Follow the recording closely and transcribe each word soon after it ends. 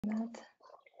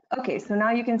Okay, so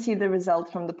now you can see the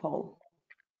result from the poll.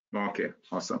 Okay,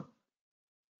 awesome.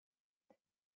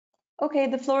 Okay,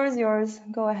 the floor is yours.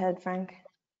 Go ahead, Frank.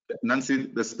 Nancy,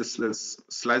 the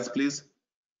slides, please.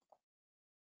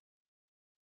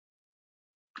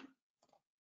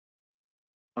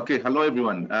 Okay, hello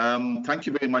everyone. Thank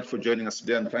you very much for joining us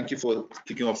today, and thank you for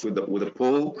kicking off with the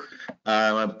poll.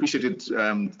 I appreciate it.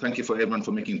 Thank you for everyone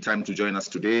for making time to join us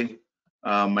today.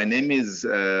 My name is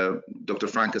Dr.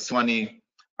 Frank Aswani.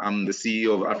 I'm the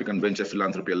CEO of African Venture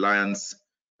Philanthropy Alliance.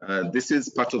 This is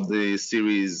part of the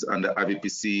series under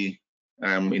AVPC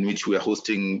in which we are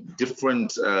hosting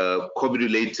different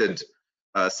COVID-related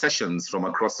sessions from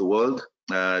across the world.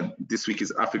 This week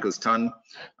is Africa's turn,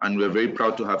 and we're very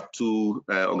proud to have two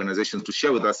organizations to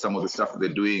share with us some of the stuff that they're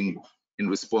doing in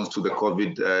response to the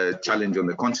COVID challenge on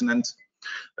the continent.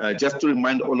 Just to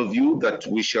remind all of you that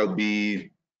we shall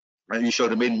be, you shall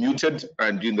remain muted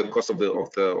during the course of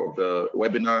the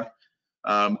webinar.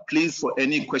 Please, for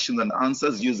any questions and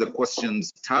answers, use the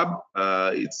questions tab.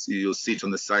 You'll see it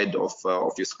on the side of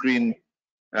your screen,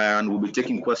 and we'll be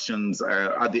taking questions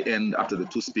at the end after the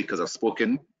two speakers have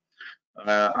spoken.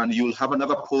 And you'll have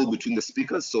another poll between the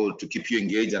speakers, so to keep you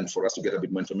engaged and for us to get a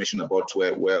bit more information about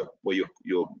where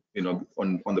you're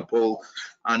on the poll.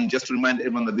 And just to remind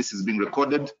everyone that this is being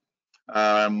recorded,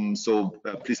 so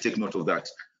please take note of that.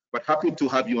 But happy to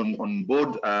have you on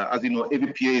board. As you know,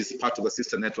 AVPA is part of a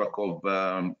sister network of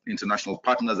international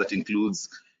partners that includes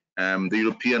the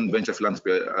European Venture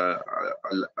Philanthropy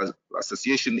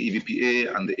Association,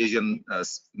 EVPA, and the Asian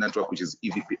network, which is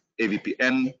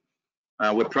AVPN.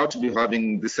 We're proud to be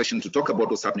having this session to talk about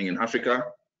what's happening in Africa.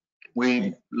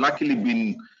 We've luckily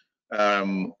been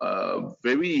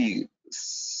very,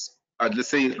 let's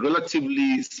say,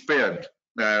 relatively spared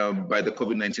by the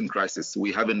COVID-19 crisis.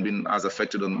 We haven't been as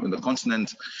affected on the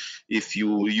continent. If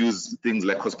you use things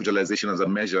like hospitalization as a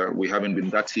measure, we haven't been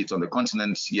that hit on the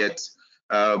continent yet,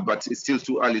 but it's still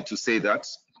too early to say that.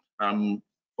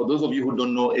 For those of you who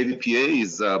don't know, AVPA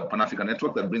is a Pan-African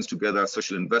network that brings together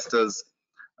social investors.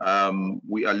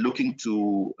 We are looking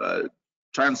to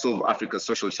try and solve Africa's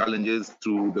social challenges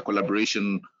through the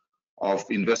collaboration of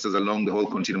investors along the whole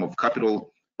continuum of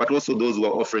capital, but also those who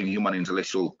are offering human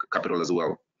intellectual capital as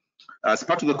well. As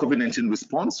part of the COVID-19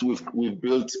 response, we've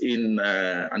built in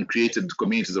and created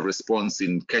communities of response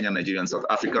in Kenya, Nigeria, and South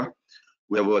Africa.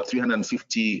 We have over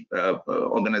 350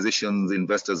 organizations,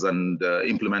 investors, and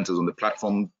implementers on the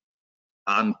platform.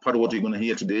 And part of what you're going to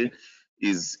hear today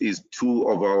is two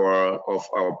of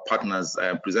our partners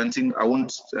presenting. I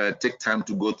won't take time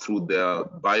to go through their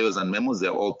bios and memos. They're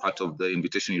all part of the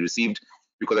invitation you received,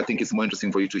 because I think it's more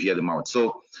interesting for you to hear them out.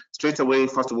 So straight away,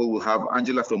 first of all, we'll have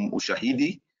Angela from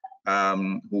Ushahidi,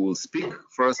 who will speak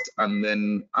first, and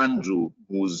then Andrew,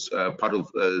 who's part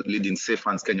of leading Safe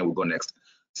Hands Kenya, will go next.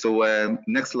 So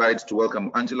next slide to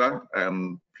welcome Angela,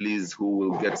 please, who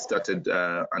will get started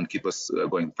and keep us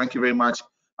going. Thank you very much.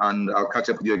 And I'll catch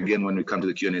up with you again when we come to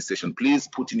the Q&A session. Please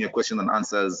put in your questions and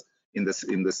answers in this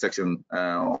section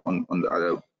on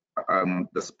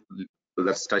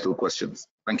that's titled questions.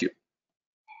 Thank you.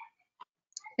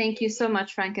 Thank you so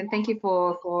much, Frank, and thank you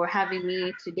for having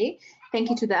me today. Thank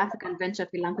you to the African Venture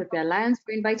Philanthropy Alliance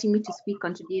for inviting me to speak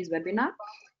on today's webinar.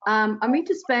 I'm going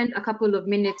to spend a couple of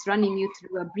minutes running you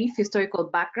through a brief historical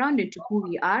background into who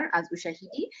we are as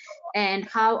Ushahidi and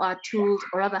how our tools,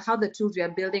 or rather how the tools we are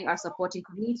building are supporting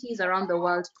communities around the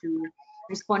world to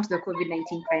respond to the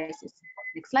COVID-19 crisis.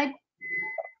 Next slide.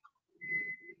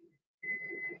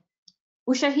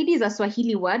 Ushahidi is a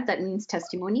Swahili word that means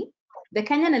testimony. The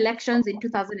Kenyan elections in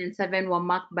 2007 were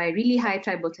marked by really high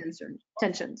tribal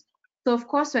tensions. So of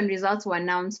course, when results were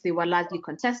announced, they were largely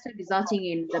contested, resulting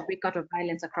in the breakout of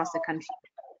violence across the country.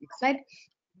 Next slide.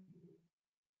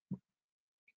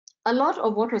 A lot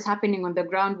of what was happening on the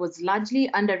ground was largely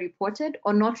underreported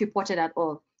or not reported at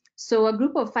all. So a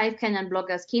group of 5 Kenyan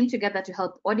bloggers came together to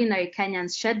help ordinary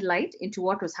Kenyans shed light into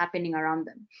what was happening around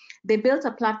them. They built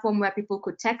a platform where people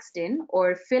could text in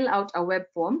or fill out a web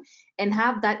form and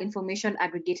have that information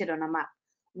aggregated on a map.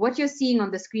 What you're seeing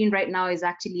on the screen right now is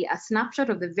actually a snapshot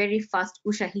of the very first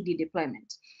Ushahidi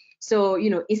deployment. So,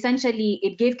 essentially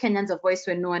it gave Kenyans a voice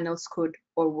when no one else could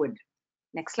or would.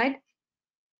 Next slide.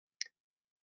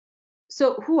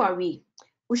 So who are we?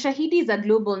 Ushahidi is a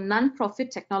global non-profit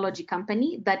technology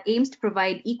company that aims to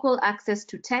provide equal access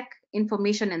to tech,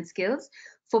 information, and skills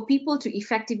for people to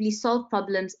effectively solve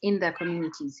problems in their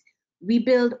communities. We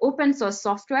build open source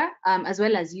software as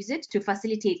well as use it to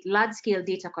facilitate large-scale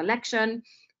data collection,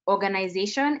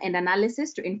 organization, and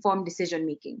analysis to inform decision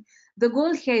making. The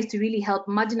goal here is to really help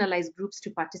marginalized groups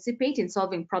to participate in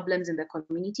solving problems in the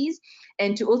communities,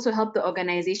 and to also help the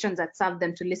organizations that serve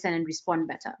them to listen and respond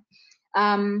better.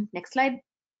 Next slide.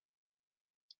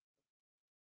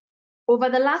 Over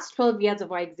the last 12 years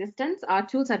of our existence, our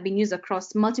tools have been used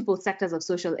across multiple sectors of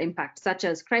social impact, such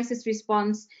as crisis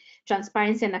response,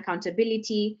 transparency and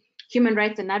accountability, human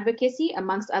rights and advocacy,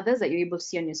 amongst others that you're able to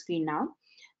see on your screen now.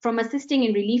 From assisting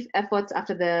in relief efforts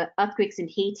after the earthquakes in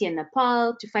Haiti and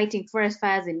Nepal, to fighting forest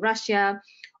fires in Russia,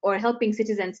 or helping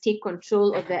citizens take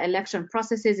control of their election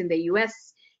processes in the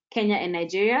US, Kenya, and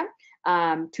Nigeria,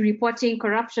 to reporting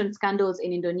corruption scandals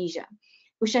in Indonesia.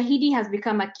 Ushahidi has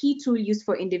become a key tool used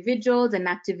for individuals and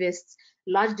activists,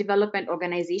 large development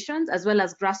organizations, as well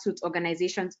as grassroots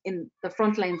organizations in the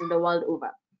front lines in the world over.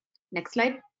 Next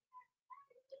slide.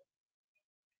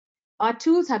 Our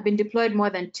tools have been deployed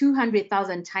more than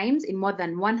 200,000 times in more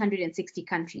than 160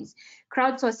 countries,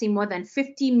 crowdsourcing more than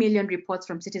 50 million reports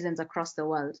from citizens across the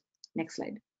world. Next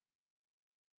slide.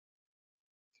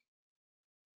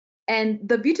 And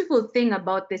the beautiful thing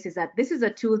about this is that this is a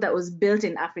tool that was built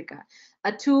in Africa,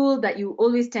 a tool that you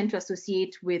always tend to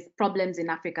associate with problems in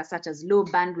Africa, such as low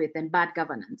bandwidth and bad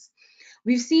governance.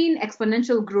 We've seen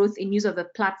exponential growth in use of the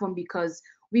platform because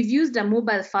we've used a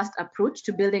mobile-first approach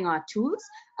to building our tools,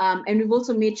 and we've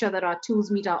also made sure that our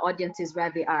tools meet our audiences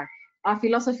where they are. Our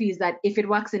philosophy is that if it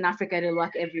works in Africa, it'll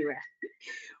work everywhere.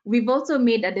 We've also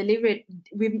made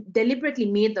we've deliberately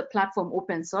made the platform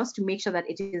open source to make sure that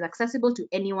it is accessible to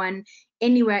anyone,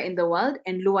 anywhere in the world,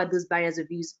 and lower those barriers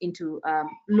of use into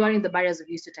lowering the barriers of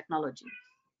use to technology.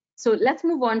 So let's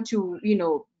move on to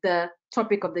the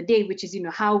topic of the day, which is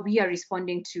how we are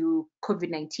responding to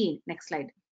COVID-19. Next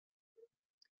slide.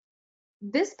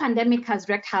 This pandemic has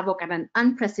wreaked havoc at an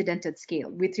unprecedented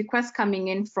scale, with requests coming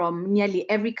in from nearly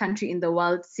every country in the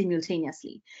world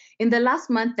simultaneously. In the last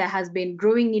month, there has been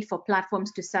growing need for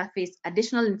platforms to surface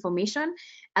additional information,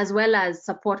 as well as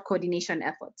support coordination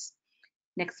efforts.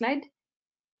 Next slide.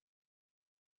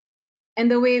 And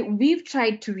the way we've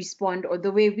tried to respond, or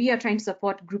the way we are trying to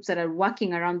support groups that are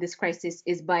working around this crisis,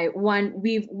 is by, one,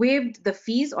 we've waived the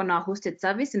fees on our hosted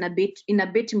service in a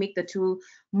bid to make the tool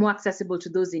more accessible to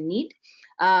those in need.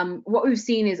 What we've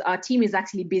seen is our team is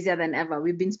actually busier than ever.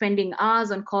 We've been spending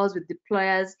hours on calls with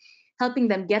deployers, helping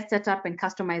them get set up and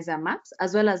customize their maps,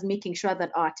 as well as making sure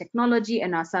that our technology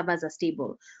and our servers are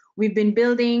stable. We've been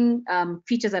building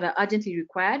features that are urgently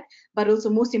required, but also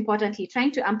most importantly,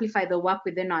 trying to amplify the work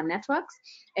within our networks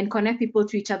and connect people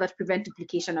to each other to prevent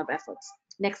duplication of efforts.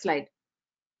 Next slide.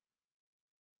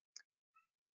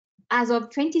 As of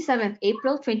 27th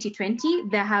April 2020,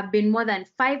 there have been more than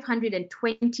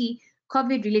 520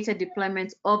 COVID-related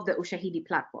deployments of the Ushahidi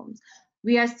platforms.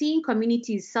 We are seeing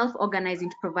communities self-organizing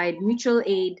to provide mutual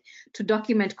aid, to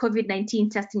document COVID-19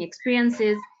 testing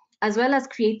experiences, as well as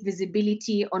create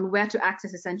visibility on where to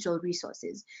access essential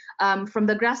resources. From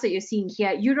the graphs that you're seeing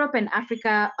here, Europe and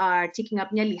Africa are taking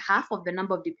up nearly half of the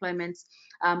number of deployments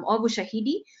of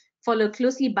Ushahidi, followed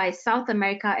closely by South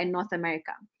America and North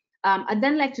America.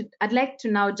 I'd like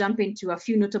to now jump into a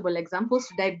few notable examples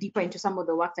to dive deeper into some of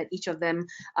the work that each of them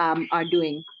are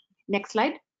doing. Next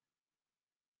slide.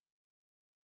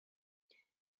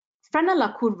 Frena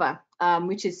la Curva,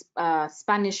 which is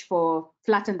Spanish for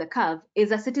flatten the curve,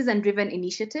 is a citizen-driven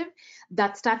initiative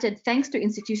that started thanks to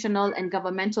institutional and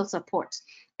governmental support,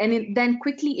 and it then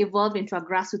quickly evolved into a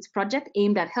grassroots project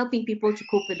aimed at helping people to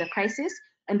cope with the crisis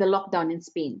and the lockdown in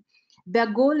Spain.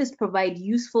 Their goal is to provide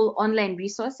useful online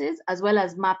resources as well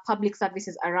as map public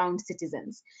services around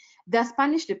citizens. Their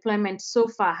Spanish deployment so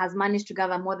far has managed to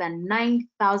gather more than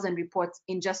 9,000 reports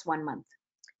in just 1 month.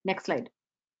 Next slide.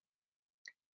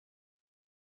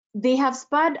 They have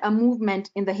spurred a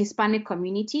movement in the Hispanic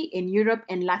community in Europe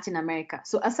and Latin America.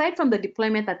 So aside from the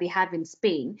deployment that they have in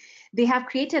Spain, they have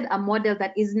created a model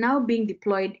that is now being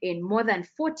deployed in more than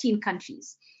 14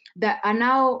 countries. There are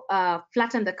now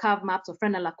flatten the curve maps or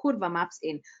Frena la Curva maps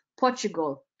in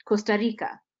Portugal, Costa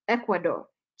Rica, Ecuador,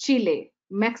 Chile,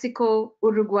 Mexico,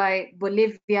 Uruguay,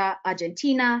 Bolivia,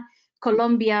 Argentina,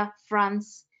 Colombia,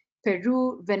 France,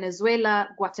 Peru, Venezuela,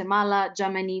 Guatemala,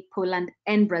 Germany, Poland,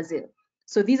 and Brazil.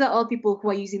 So these are all people who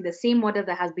are using the same model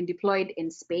that has been deployed in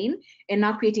Spain and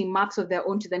now creating maps of their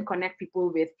own to then connect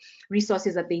people with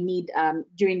resources that they need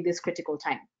during this critical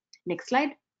time. Next slide.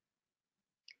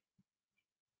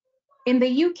 In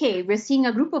the UK, we're seeing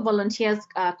a group of volunteers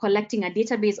collecting a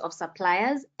database of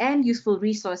suppliers and useful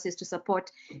resources to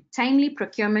support timely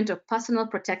procurement of personal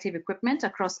protective equipment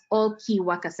across all key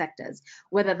worker sectors,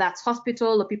 whether that's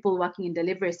hospital or people working in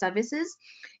delivery services,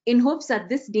 in hopes that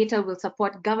this data will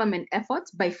support government efforts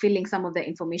by filling some of the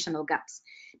informational gaps.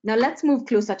 Now let's move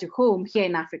closer to home here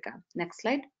in Africa. Next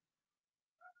slide.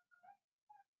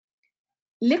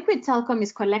 Liquid Telecom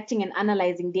is collecting and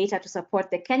analyzing data to support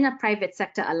the Kenya Private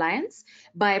Sector Alliance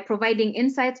by providing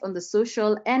insights on the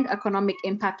social and economic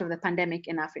impact of the pandemic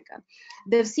in Africa.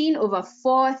 They've seen over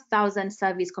 4,000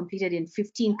 surveys completed in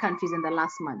 15 countries in the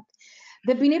last month.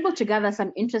 They've been able to gather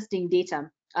some interesting data.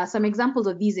 Some examples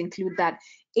of these include that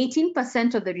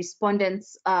 18% of the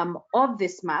respondents of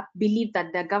this map believe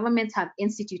that their governments have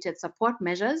instituted support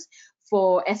measures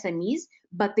for SMEs,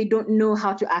 but they don't know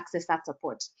how to access that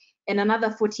support. And another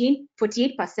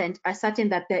 48% are certain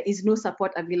that there is no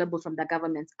support available from the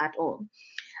governments at all.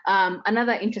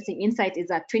 Another interesting insight is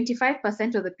that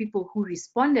 25% of the people who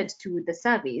responded to the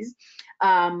surveys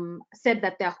said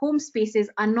that their home spaces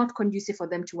are not conducive for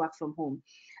them to work from home.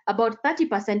 About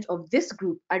 30% of this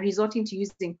group are resorting to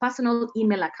using personal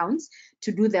email accounts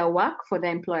to do their work for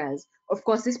their employers. Of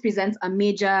course, this presents a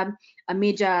major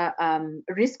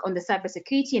risk on the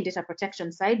cybersecurity and data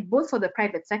protection side, both for the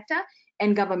private sector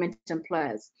and government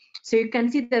employers. So you can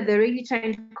see that they're really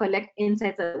trying to collect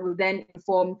insights that will then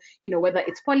inform, whether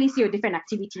it's policy or different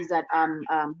activities that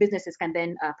businesses can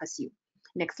then pursue.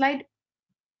 Next slide.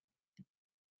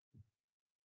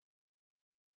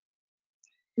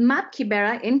 MAP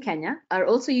Kibera in Kenya are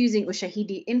also using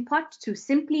Ushahidi in part to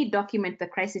simply document the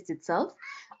crisis itself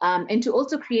and to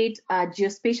also create a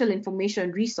geospatial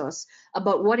information resource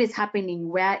about what is happening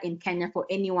where in Kenya for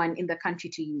anyone in the country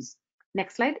to use.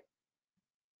 Next slide.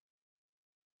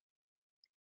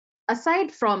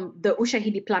 Aside from the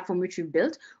Ushahidi platform which we've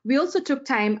built, we also took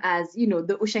time as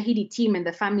the Ushahidi team and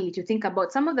the family to think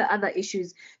about some of the other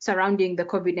issues surrounding the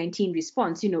COVID-19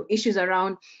 response, issues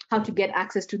around how to get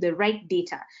access to the right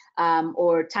data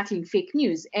or tackling fake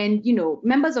news. And,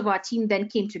 members of our team then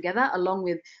came together along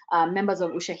with members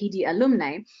of Ushahidi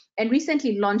alumni and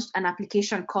recently launched an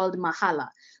application called Mahala,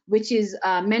 which is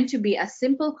meant to be a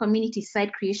simple community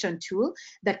site creation tool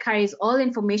that carries all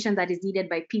information that is needed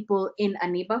by people in a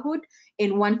neighborhood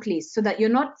in one place, so that you're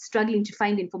not struggling to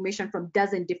find information from a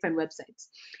dozen different websites.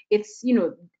 It's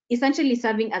essentially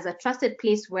serving as a trusted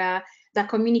place where that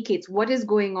communicates what is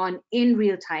going on in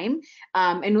real time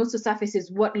and also surfaces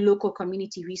what local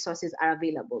community resources are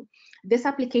available. This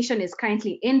application is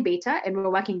currently in beta and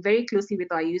we're working very closely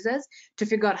with our users to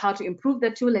figure out how to improve the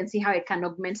tool and see how it can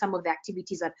augment some of the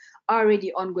activities that are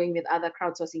already ongoing with other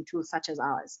crowdsourcing tools such as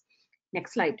ours.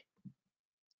 Next slide.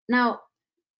 Now,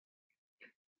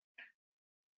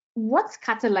 what's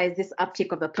catalyzed this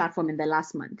uptake of the platform in the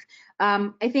last month?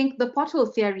 I think the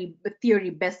pothole theory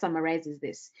best summarizes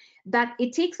this, that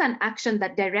it takes an action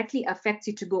that directly affects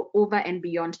you to go over and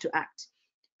beyond to act.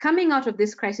 Coming out of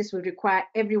this crisis will require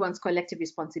everyone's collective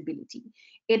responsibility.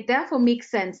 It therefore makes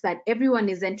sense that everyone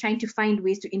is then trying to find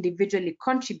ways to individually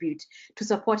contribute to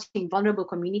supporting vulnerable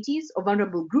communities or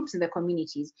vulnerable groups in the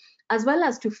communities, as well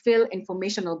as to fill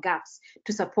informational gaps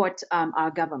to support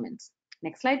our governments.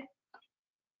 Next slide.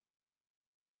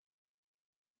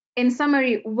 In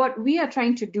summary, what we are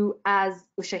trying to do as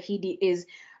Ushahidi is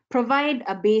provide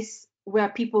a base where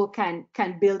people can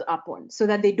build upon so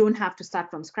that they don't have to start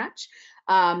from scratch.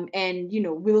 And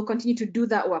we will continue to do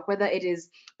that work, whether it is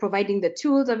providing the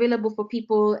tools available for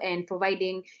people and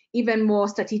providing even more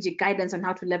strategic guidance on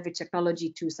how to leverage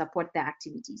technology to support their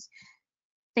activities.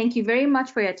 Thank you very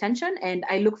much for your attention, and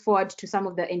I look forward to some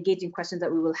of the engaging questions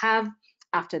that we will have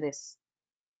after this.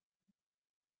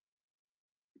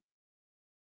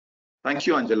 Thank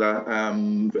you, Angela.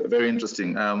 Very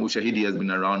interesting. Ushahidi has been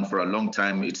around for a long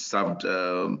time. It's served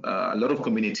a lot of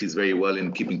communities very well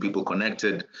in keeping people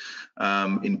connected,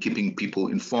 in keeping people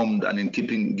informed, and in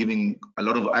giving a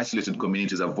lot of isolated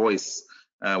communities a voice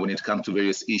when it comes to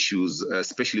various issues,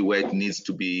 especially where it needs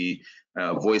to be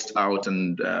voiced out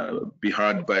and be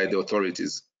heard by the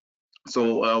authorities.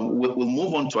 So we'll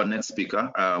move on to our next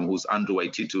speaker, who's Andrew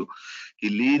Waititu. He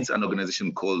leads an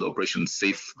organization called Operation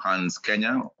Safe Hands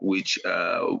Kenya, which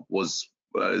was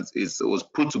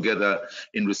put together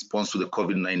in response to the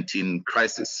COVID-19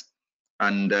 crisis.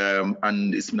 And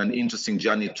it's been an interesting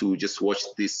journey to just watch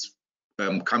this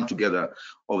come together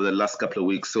over the last couple of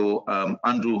weeks. So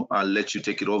Andrew, I'll let you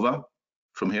take it over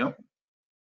from here.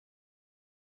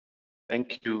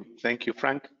 Thank you,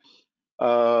 Frank.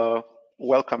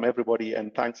 Welcome everybody,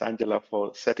 and thanks Angela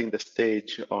for setting the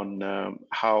stage on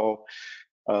how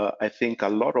I think a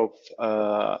lot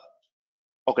of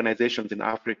organizations in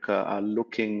Africa are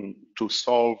looking to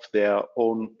solve their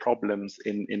own problems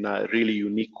in a really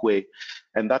unique way.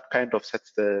 And that kind of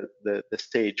sets the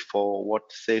stage for what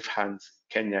Safe Hands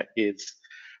Kenya is.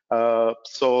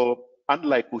 So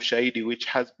unlike Ushahidi, which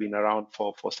has been around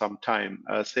for some time,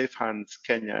 Safe Hands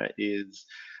Kenya is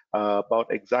about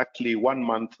exactly 1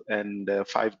 month and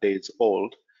 5 days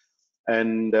old.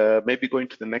 And maybe going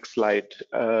to the next slide,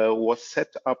 was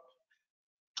set up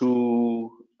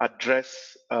to address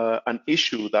an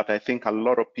issue that I think a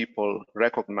lot of people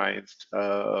recognized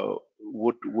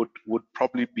would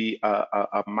probably be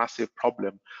a massive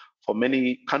problem for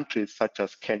many countries such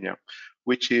as Kenya,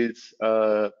 which is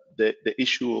the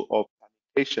issue of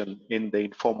sanitation in the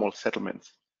informal settlements.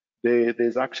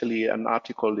 There's actually an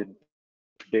article in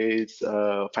today's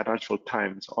Financial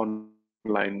Times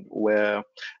online where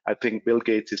I think Bill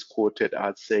Gates is quoted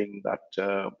as saying that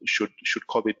should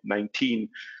COVID-19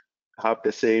 have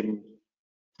the same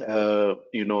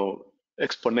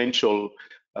exponential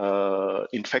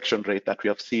infection rate that we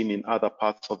have seen in other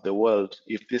parts of the world,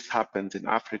 if this happens in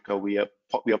Africa, we have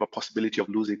a possibility of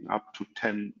losing up to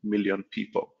 10 million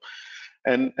people.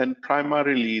 And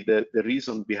primarily the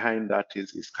reason behind that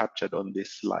is captured on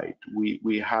this slide.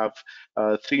 We have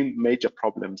 3 major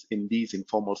problems in these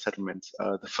informal settlements.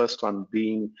 The first one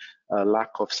being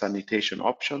lack of sanitation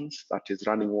options, that is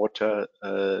running water,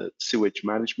 sewage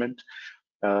management,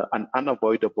 an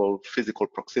unavoidable physical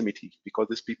proximity, because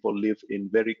these people live in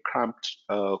very cramped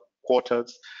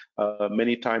quarters.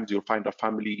 Many times you'll find a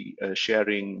family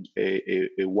sharing a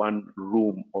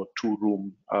 1-room or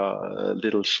 2-room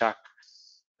little shack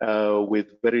with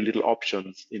very little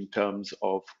options in terms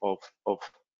of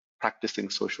practicing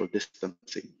social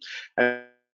distancing. And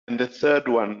the third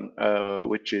one,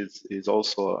 which is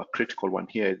also a critical one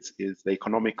here, is the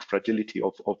economic fragility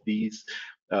of these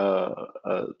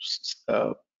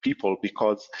people,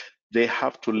 because they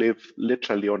have to live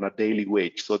literally on a daily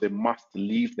wage. So they must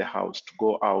leave the house to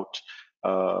go out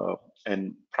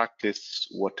and practice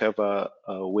whatever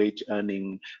wage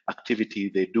earning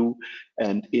activity they do.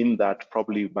 And in that,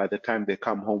 probably by the time they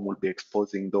come home, will be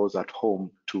exposing those at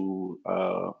home to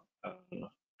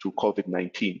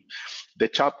COVID-19. The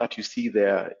chart that you see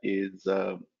there is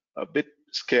a bit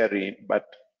scary, but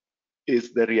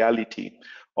is the reality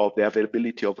of the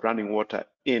availability of running water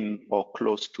in or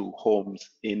close to homes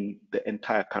in the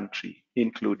entire country,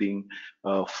 including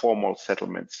formal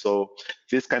settlements. So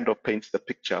this kind of paints the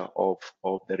picture of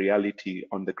the reality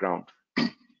on the ground.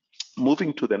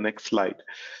 Moving to the next slide.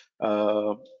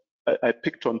 I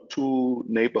picked on 2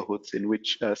 neighborhoods in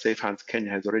which Safe Hands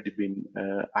Kenya has already been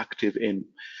active in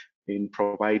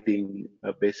providing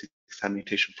basic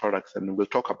sanitation products, and we'll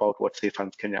talk about what Safe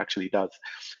Hands Kenya actually does.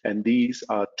 And these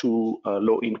are 2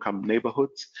 low-income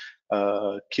neighborhoods,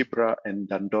 Kibra and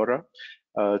Dandora.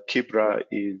 Kibra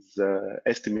is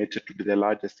estimated to be the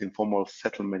largest informal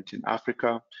settlement in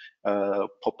Africa.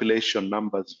 Population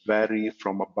numbers vary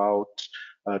from about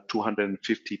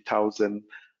 250,000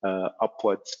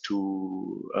 upwards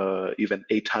to even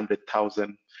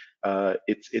 800,000.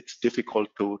 It's difficult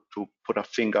to put a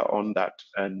finger on that,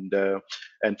 and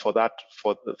for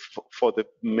the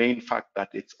main fact that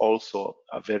it's also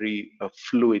a very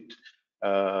fluid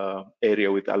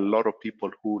area with a lot of people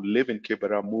who live in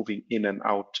Kibera moving in and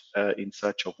out in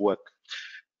search of work.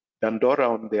 Dandora,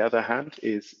 on the other hand,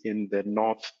 is in the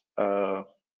north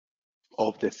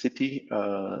of the city,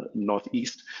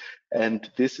 northeast,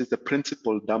 and this is the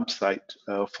principal dump site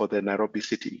for the Nairobi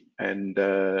city, and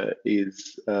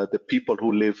is the people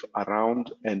who live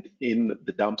around and in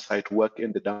the dump site, work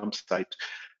in the dump site,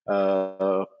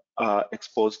 are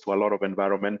exposed to a lot of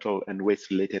environmental and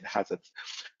waste-related hazards.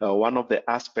 One of the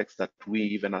aspects that we,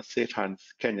 even as Safe Hands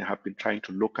Kenya, have been trying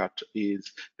to look at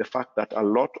is the fact that a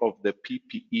lot of the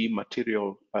PPE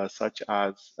material, such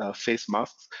as face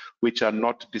masks, which are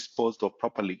not disposed of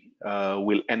properly,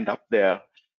 will end up there,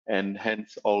 and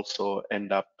hence also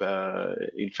end up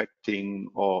infecting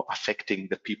or affecting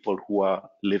the people who are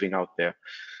living out there.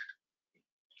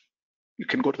 You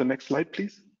can go to the next slide,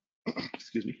 please.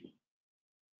 Excuse me.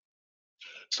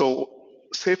 So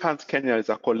Safe Hands Kenya is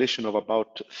a coalition of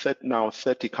about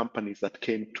 30 companies that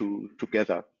came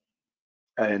together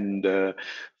and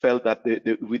felt that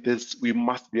with this, we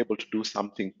must be able to do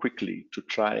something quickly to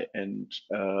try and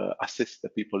assist the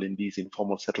people in these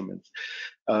informal settlements.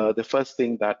 The first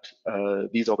thing that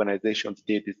these organizations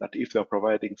did is that if they're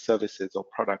providing services or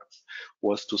products,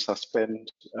 was to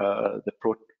suspend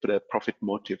the profit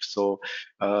motive. So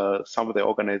some of the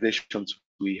organizations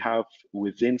we have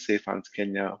within Safe Hands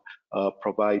Kenya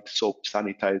provide soap,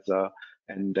 sanitizer,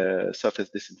 and surface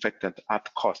disinfectant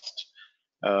at cost.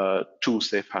 to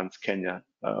Safe Hands Kenya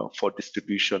for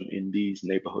distribution in these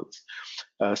neighborhoods.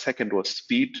 Second was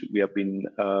speed. We have been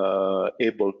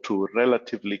able to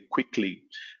relatively quickly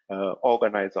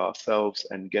organize ourselves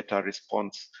and get our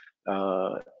response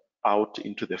out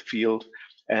into the field.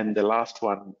 And the last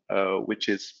one, which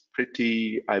is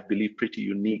I believe, pretty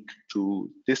unique to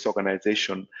this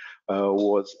organization,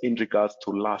 was in regards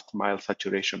to last mile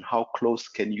saturation. How close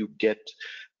can you get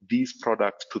these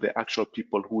products to the actual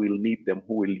people who will need them,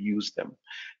 who will use them?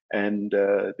 And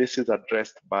this is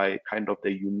addressed by kind of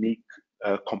the unique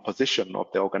composition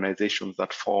of the organizations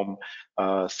that form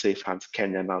Safe Hands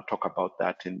Kenya, and I'll talk about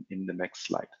that in the next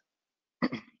slide.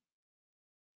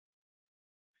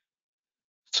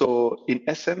 So in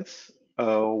essence,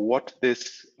 what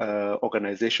this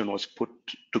organization was put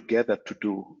together to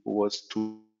do was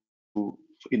to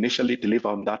initially deliver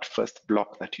on that first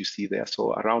block that you see there.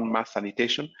 So around mass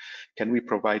sanitation, can we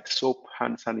provide soap,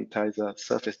 hand sanitizer,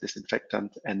 surface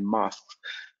disinfectant, and masks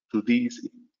to these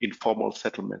informal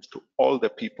settlements, to all the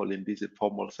people in these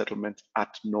informal settlements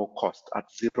at no cost, at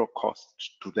zero cost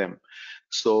to them.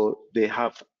 So they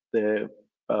have the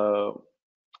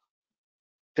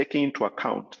taking into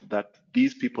account that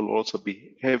these people will also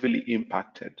be heavily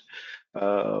impacted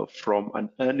from an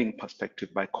earning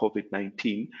perspective by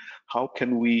COVID-19, how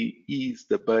can we ease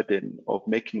the burden of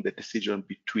making the decision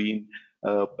between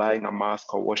buying a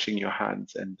mask or washing your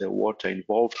hands and the water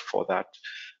involved for that,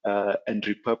 and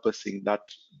repurposing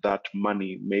that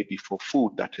money maybe for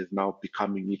food that is now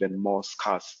becoming even more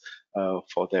scarce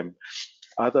for them.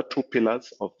 Other two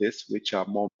pillars of this, which are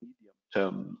more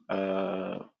medium-term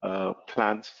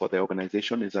plans for the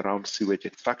organization, is around sewage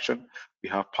extraction. We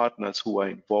have partners who are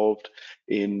involved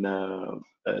in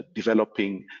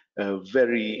developing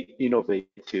very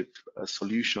innovative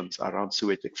solutions around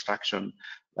sewage extraction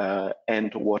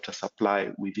and water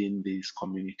supply within these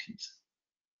communities.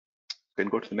 You can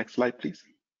go to the next slide, please.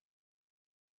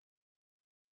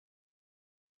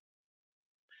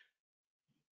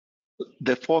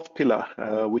 The fourth pillar,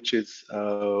 which is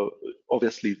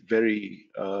obviously very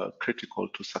critical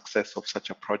to success of such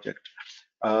a project,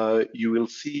 you will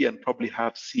see and probably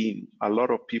have seen a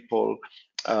lot of people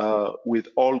with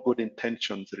all good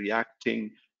intentions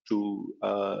reacting to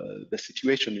the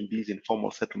situation in these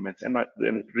informal settlements and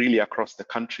really across the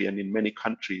country and in many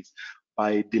countries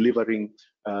by delivering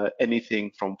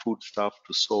anything from foodstuff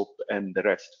to soap and the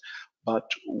rest. But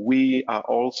we are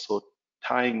also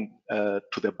tying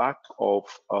to the back of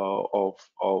our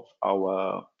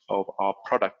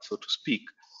product, so to speak,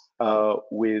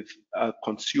 with a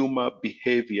consumer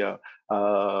behavior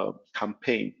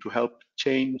campaign to help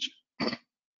change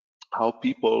how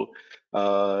people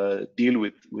deal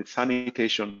with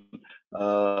sanitation,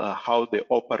 how they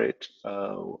operate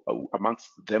amongst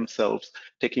themselves,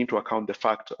 taking into account the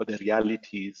fact of the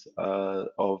realities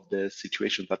of the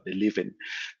situation that they live in.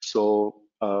 So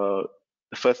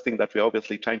the first thing that we're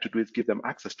obviously trying to do is give them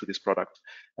access to this product.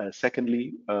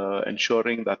 Secondly,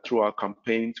 ensuring that through our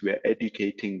campaigns, we are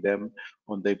educating them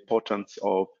on the importance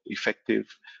of effective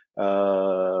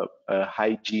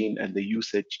hygiene and the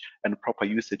usage and proper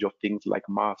usage of things like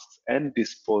masks and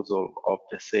disposal of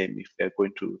the same if they're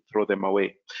going to throw them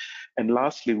away. And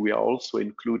lastly, we are also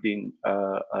including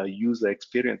a user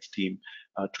experience team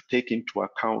to take into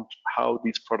account how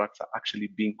these products are actually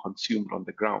being consumed on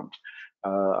the ground.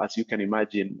 As you can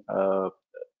imagine,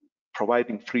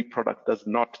 providing free product does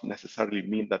not necessarily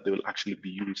mean that they will actually be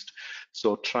used.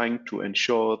 So trying to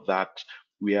ensure that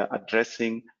we are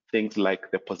addressing things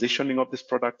like the positioning of this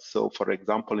product. So for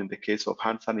example, in the case of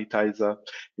hand sanitizer,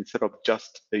 instead of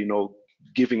just,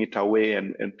 giving it away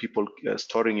and people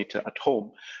storing it at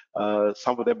home,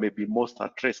 some of them may be most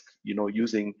at risk,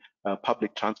 using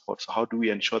public transport. So how do we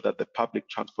ensure that the public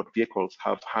transport vehicles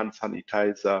have hand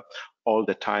sanitizer all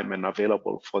the time and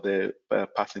available for the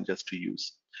passengers to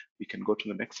use? We can go to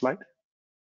the next slide.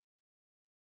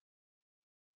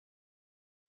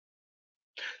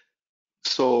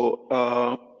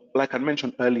 So like I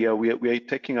mentioned earlier, we are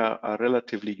taking a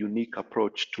relatively unique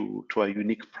approach to a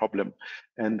unique problem.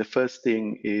 And the first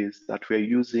thing is that we are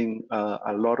using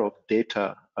a lot of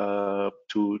data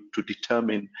to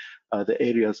determine the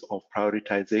areas of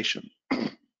prioritization.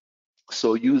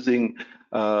 So using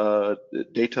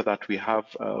data that we have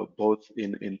both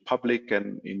in public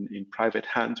and in private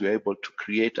hands, we're able to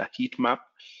create a heat map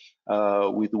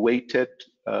with weighted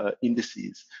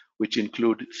indices, which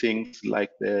include things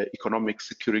like the economic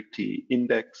security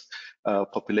index,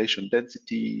 population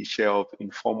density, share of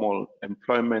informal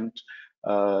employment,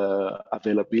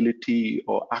 availability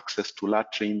or access to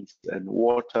latrines and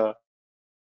water,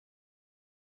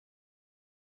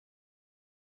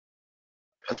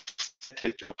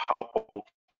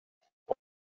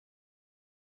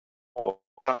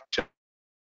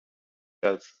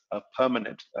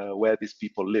 permanent where these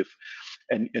people live,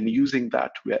 and using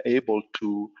that we are able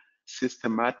to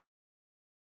systematically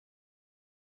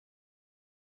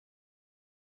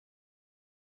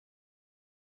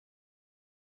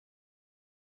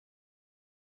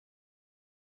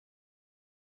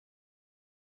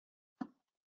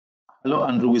Hello,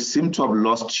 Andrew. We seem to have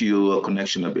lost your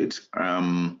connection a bit.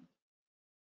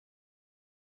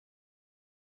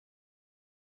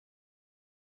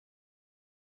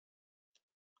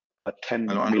 10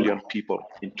 Hello, million people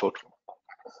in total.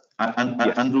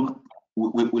 Yes. Andrew,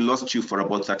 we lost you for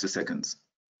about 30 seconds.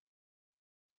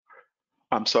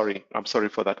 I'm sorry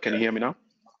for that. Can you hear me now?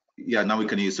 Yeah, now we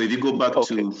can hear you. So if you go back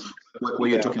to where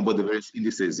you're talking about the various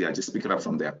indices, yeah, just pick it up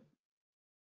from there.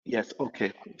 Yes,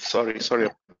 okay. Sorry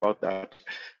about that.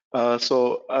 As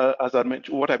I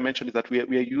mentioned, what I mentioned is that we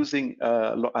are using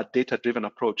a data-driven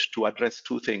approach to address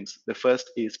two things. The first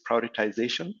is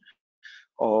prioritization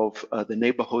of the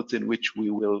neighborhoods in which we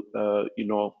will,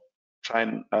 try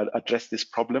and address this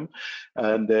problem.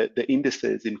 And the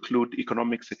indices include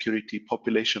economic security,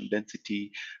 population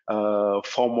density,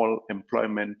 formal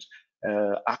employment,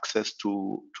 access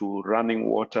to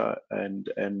running water and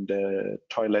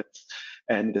toilets,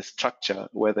 and the structure,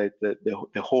 whether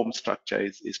the home structure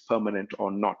is permanent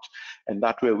or not. And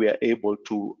that way we are able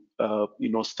to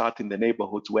start in the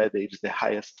neighborhoods where there is the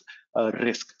highest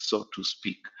risk, so to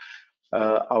speak.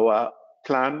 Our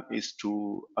plan is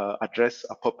to address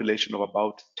a population of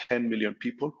about 10 million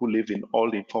people who live in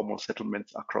all informal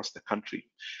settlements across the country.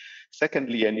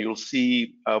 Secondly, and you'll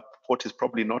see what is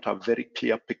probably not a very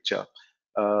clear picture,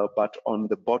 but on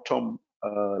the bottom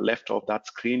left of that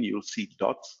screen, you'll see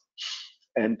dots.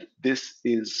 And this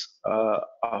is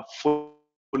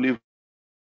fully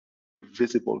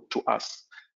visible to us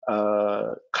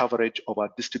coverage of our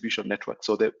distribution network.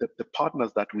 So the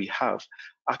partners that we have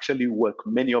actually work,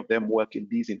 many of them work in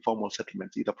these informal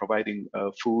settlements, either providing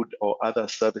food or other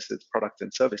services, products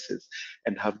and services,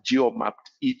 and have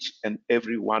geo-mapped each and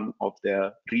every one of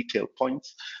their retail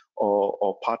points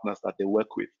or partners that they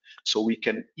work with. So we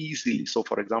can easily, so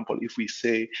for example, if we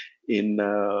say in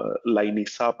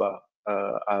Lainisaba,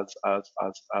 as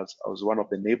one of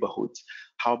the neighborhoods,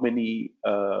 how many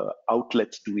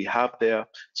outlets do we have there?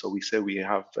 So we say we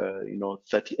have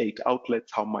 38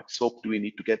 outlets. How much soap do we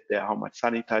need to get there? How much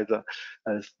sanitizer?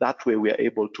 That way we are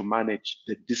able to manage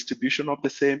the distribution of the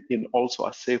same in also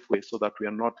a safe way, so that we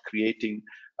are not creating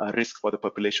a risk for the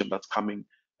population that's coming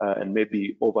and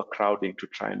maybe overcrowding to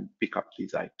try and pick up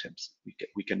these items.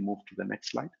 We can move to the next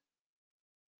slide.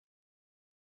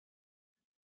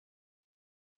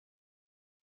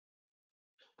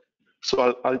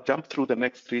 So I'll jump through the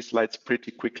next 3 slides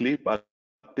pretty quickly, but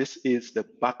this is the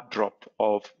backdrop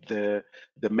of the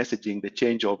messaging, the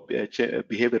change of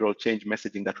behavioral change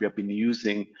messaging that we have been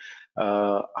using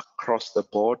across the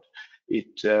board.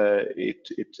 It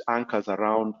anchors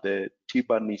around the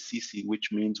Tiba ni Sisi,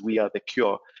 which means we are the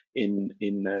cure in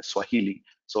Swahili.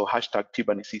 So hashtag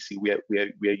Tiba ni Sisi, we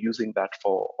are using that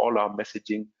for all our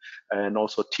messaging, and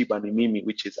also Tiba ni Mimi,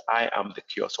 which is I am the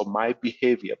cure. So my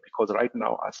behavior, because right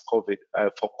now as for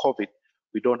COVID,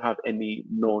 we don't have any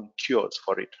known cures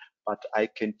for it, but I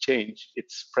can change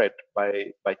its spread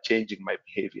by changing my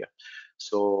behavior.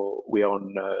 So we are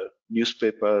on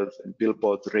newspapers and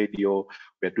billboards, radio.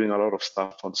 We're doing a lot of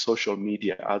stuff on social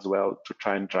media as well to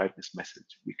try and drive this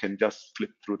message. We can just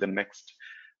flip through the next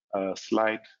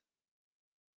slide.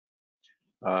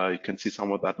 You can see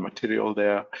some of that material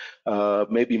there.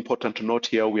 Maybe important to note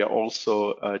here, we are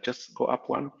also, just go up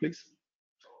one, please.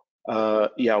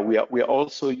 Yeah, we are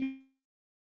also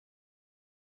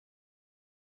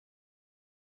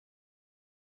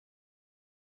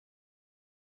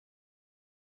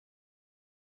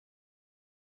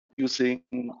using,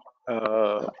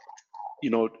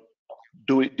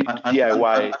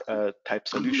 DIY type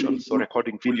solutions. So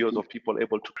recording videos of people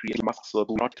able to create masks, so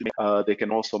they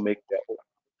can also make their own.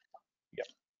 Yeah.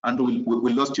 And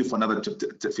we lost you for another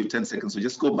 10 seconds. So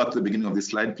just go back to the beginning of this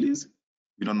slide, please, if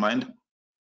you don't mind.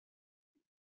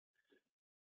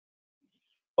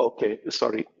 Okay,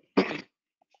 sorry.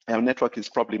 Our network is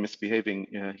probably misbehaving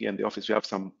here in the office. We have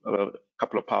some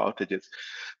couple of power outages,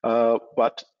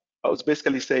 but I was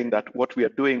basically saying that what we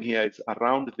are doing here is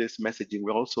around this messaging,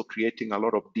 we're also creating a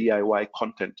lot of DIY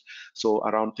content. So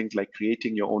around things like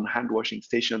creating your own hand washing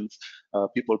stations,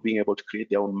 people being able to create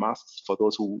their own masks for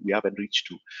those who we haven't reached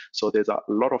to. So there's a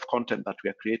lot of content that we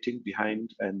are creating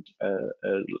behind and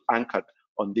anchored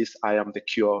on this I am the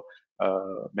cure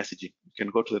messaging. You can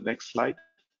go to the next slide.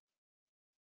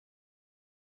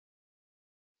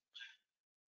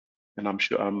 And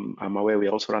I'm aware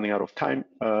we're also running out of time.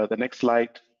 The next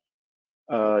slide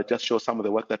just shows some of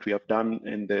the work that we have done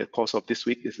in the course of this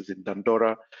week. This is in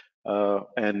Dandora.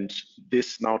 And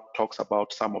this now talks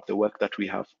about some of the work that we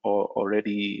have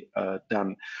already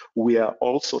done. We are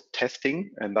also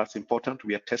testing, and that's important.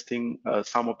 We are testing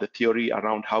some of the theory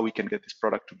around how we can get this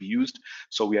product to be used.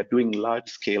 So we are doing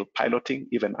large-scale piloting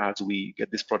even as we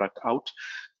get this product out.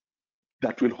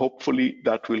 That will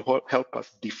help us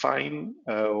define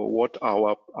what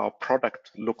our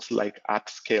product looks like at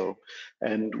scale.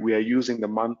 And we are using the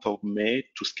month of May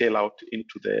to scale out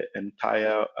into the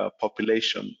entire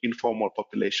population, informal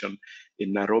population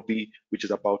in Nairobi, which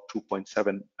is about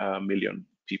 2.7 million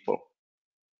people.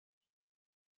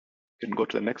 You can go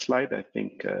to the next slide. I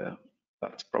think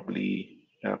that's probably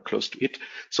close to it.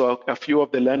 So a few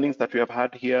of the learnings that we have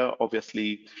had here,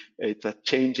 obviously, it's a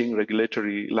changing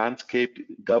regulatory landscape.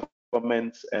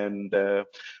 Governments and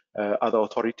other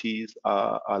authorities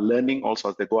are learning also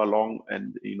as they go along,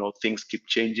 and things keep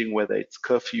changing, whether it's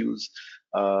curfews,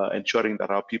 ensuring that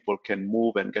our people can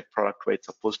move and get product where it's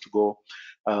supposed to go.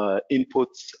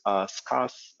 Inputs are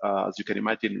scarce, as you can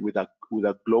imagine, with a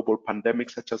global pandemic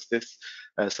such as this.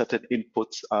 Certain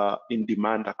inputs are in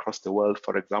demand across the world.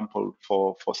 For example,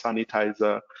 for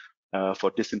sanitizer,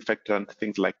 for disinfectant,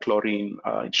 things like chlorine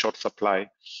in short supply.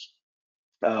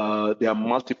 There are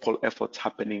multiple efforts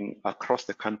happening across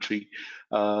the country,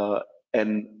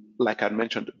 and like I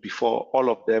mentioned before, all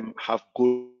of them have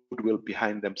goodwill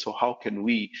behind them. So how can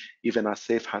we, even as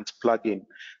Safe Hands, plug in?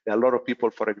 There are a lot of people,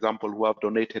 for example, who have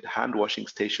donated hand washing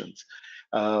stations.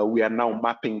 We are now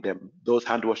mapping them. Those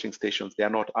hand washing stations, they are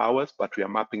not ours, but we are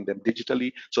mapping them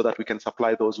digitally so that we can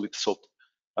supply those with soap,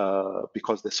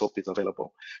 because the soap is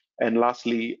available. And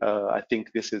lastly, I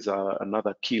think this is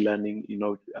another key learning,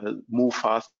 move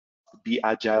fast, be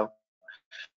agile,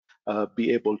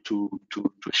 be able to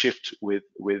shift with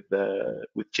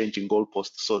changing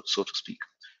goalposts, so to speak.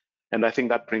 And I think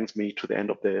that brings me to the end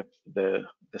of the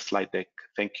slide deck.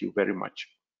 Thank you very much.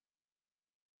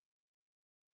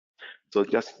 So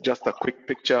just a quick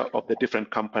picture of the different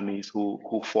companies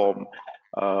who form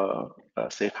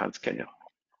Safe Hands Kenya.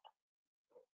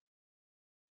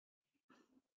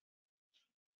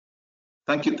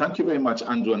 Thank you very much,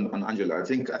 Andrew and Angela. I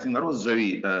think that was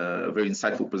very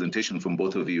insightful presentation from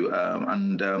both of you. For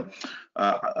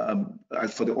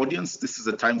the audience, this is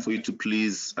a time for you to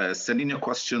please send in your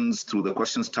questions through the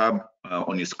questions tab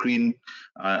on your screen,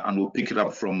 and we'll pick it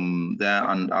up from there.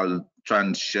 And I'll try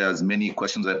and share as many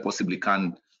questions as I possibly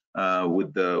can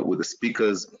with the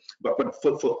speakers. But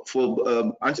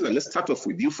for Angela, let's start off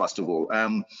with you first of all.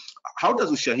 How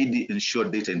does Ushahidi ensure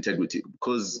data integrity?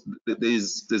 Because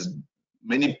there's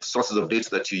many sources of data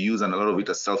that you use, and a lot of it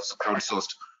is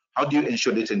self-crowdsourced. How do you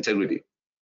ensure data integrity?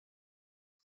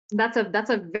 That's a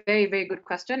very, very good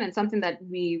question, and something that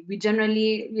we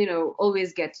generally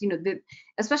always get,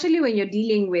 especially when you're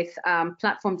dealing with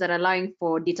platforms that are allowing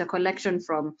for data collection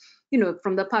from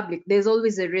the public. There's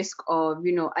always a risk of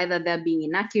either there being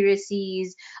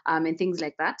inaccuracies and things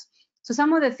like that. So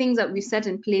some of the things that we set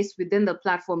in place within the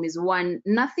platform is, one,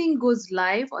 nothing goes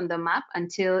live on the map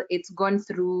until it's gone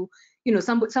through,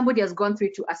 somebody has gone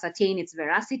through to ascertain its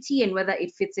veracity and whether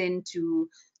it fits into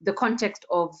the context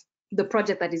of the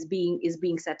project that is being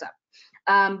set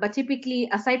up. But typically,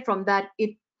 aside from that,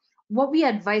 what we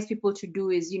advise people to do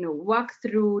is, work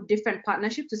through different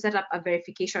partnerships to set up a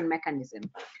verification mechanism.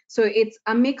 So it's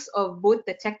a mix of both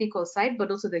the technical side,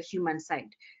 but also the human side,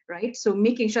 right? So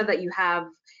making sure that you have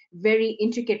very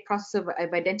intricate process of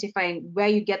identifying where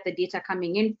you get the data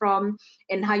coming in from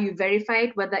and how you verify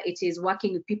it, whether it is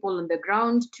working with people on the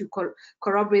ground to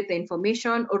corroborate the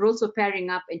information, or also pairing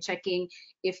up and checking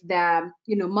if there are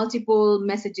multiple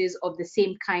messages of the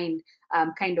same kind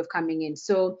of coming in.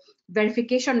 So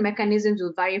verification mechanisms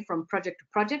will vary from project to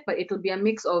project, but it will be a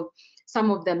mix of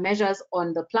some of the measures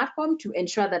on the platform to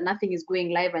ensure that nothing is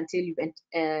going live until you've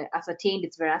ascertained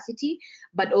its veracity,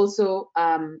 but also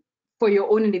for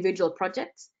your own individual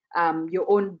projects, your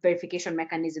own verification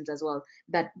mechanisms as well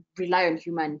that rely on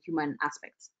human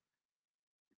aspects.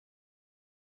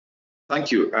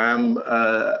 Thank you. And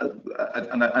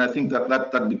I think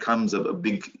that becomes a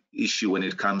big issue when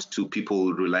it comes to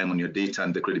people relying on your data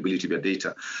and the credibility of your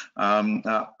data. And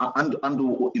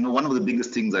one of the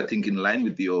biggest things, I think, in line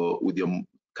with your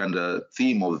kind of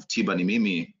theme of Tibani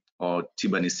Mimi or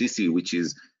Tibani Sisi, which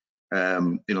is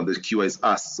the QA is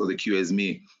us or the QA is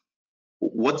me.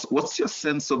 What's your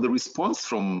sense of the response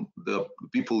from the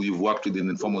people you've worked with in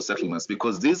informal settlements?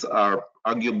 Because these are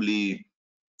arguably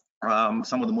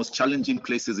some of the most challenging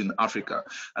places in Africa.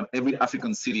 And every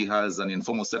African city has an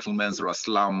informal settlement or a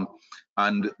slum.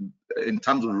 And in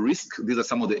terms of risk, these are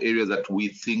some of the areas that we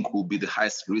think will be the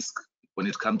highest risk when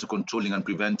it comes to controlling and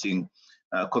preventing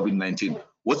COVID-19.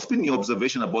 What's been your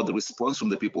observation about the response from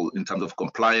the people in terms of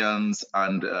compliance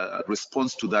and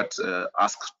response to that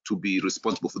ask to be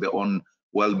responsible for their own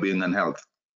well-being and health?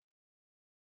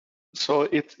 So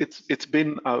it's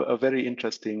been a very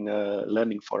interesting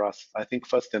learning for us. I think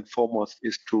first and foremost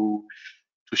is to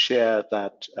share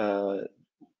that the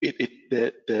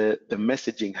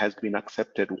messaging has been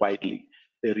accepted widely.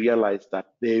 They realize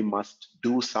that they must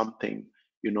do something,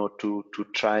 to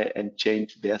try and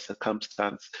change their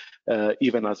circumstance,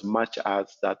 even as much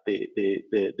as that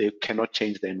they cannot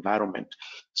change the environment.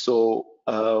 So,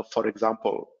 for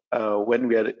example, when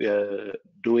we are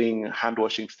doing hand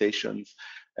washing stations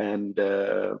and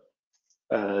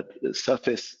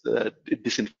surface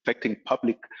disinfecting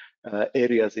public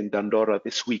areas in Dandora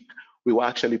this week, we were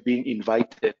actually being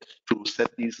invited to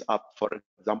set these up, for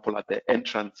example, at the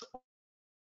entrance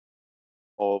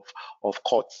of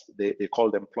courts. They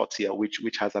call them plots here,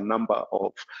 which has a number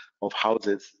of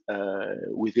houses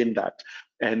within that.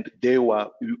 And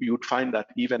you'd find that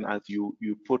even as you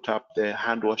put up the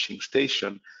hand washing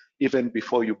station, even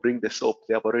before you bring the soap,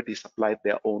 they have already supplied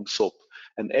their own soap,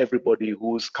 and everybody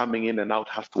who's coming in and out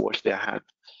has to wash their hands.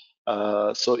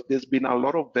 So there's been a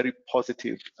lot of very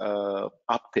positive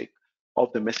uptake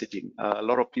of the messaging. A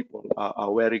lot of people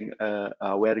are wearing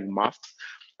masks,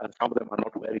 and some of them are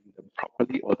not wearing them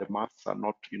properly, or the masks are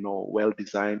not, well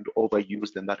designed,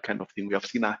 overused, and that kind of thing. We have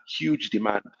seen a huge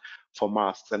demand for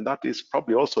masks, and that is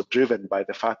probably also driven by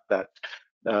the fact that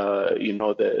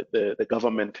the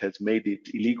government has made it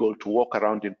illegal to walk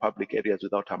around in public areas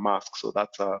without a mask. So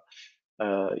that's a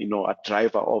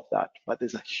driver of that. But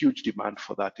there's a huge demand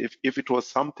for that. If it was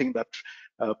something that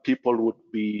people would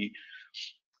be,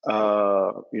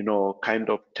 kind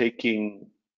of taking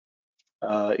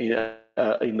in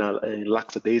a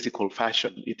lackadaisical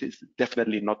fashion, it is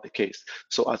definitely not the case.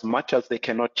 So as much as they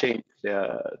cannot change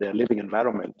their living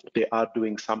environment, they are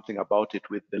doing something about it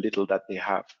with the little that they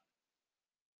have.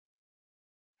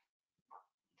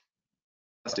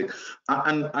 Fantastic.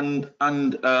 And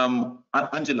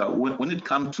Angela, when it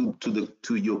comes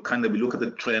to your kind of look at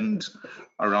the trend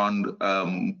around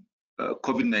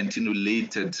COVID-19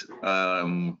 related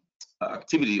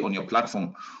activity on your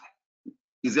platform,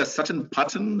 is there a certain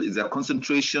pattern? Is there a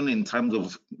concentration in terms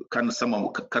of what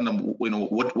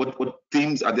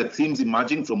themes are there? Themes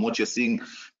emerging from what you're seeing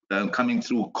coming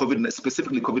through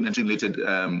specifically COVID-19 related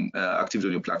activities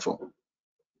on your platform?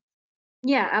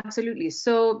 Yeah, absolutely.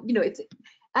 So, it's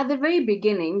at the very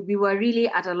beginning, we were really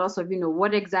at a loss of,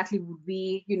 what exactly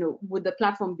would the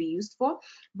platform be used for?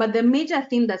 But the major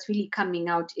theme that's really coming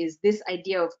out is this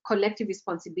idea of collective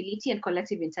responsibility and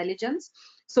collective intelligence.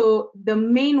 So the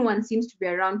main one seems to be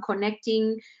around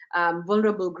connecting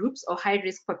vulnerable groups or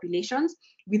high-risk populations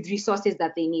with resources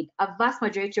that they need. A vast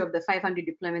majority of the 500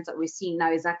 deployments that we're seeing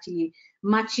now is actually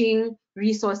matching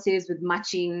resources with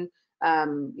matching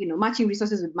matching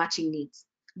resources with matching needs.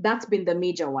 That's been the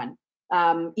major one.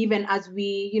 Even as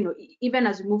we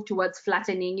move towards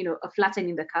flattening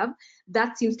the curve,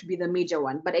 that seems to be the major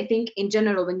one. But I think in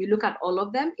general, when you look at all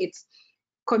of them, it's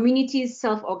communities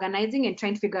self-organizing and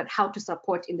trying to figure out how to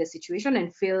support in the situation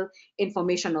and fill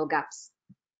informational gaps.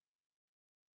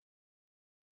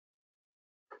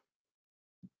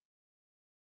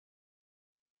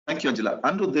 Thank you, Angela.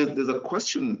 Andrew, there's a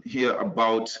question here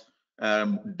about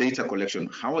data collection.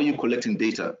 How are you collecting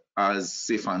data as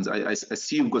Safe Hands? I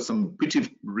see you've got some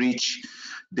pretty rich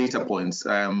data points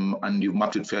and you've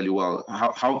mapped it fairly well.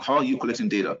 How are you collecting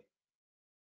data?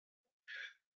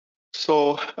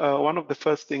 So one of the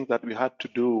first things that we had to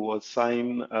do was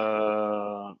sign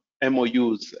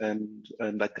MOUs and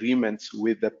agreements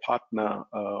with the partner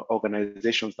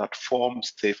organizations that form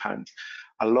Safe Hands.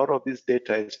 A lot of this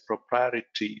data is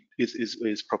proprietary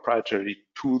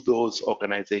to those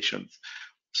organizations.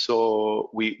 So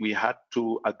we had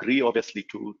to agree, obviously,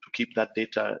 to keep that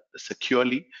data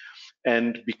securely.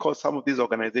 And because some of these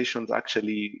organizations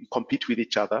actually compete with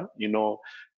each other,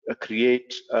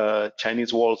 create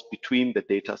Chinese walls between the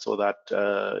data so that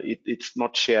it's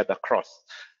not shared across.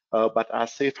 But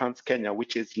as Safe Hands Kenya,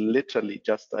 which is literally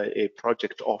just a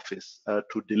project office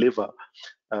to deliver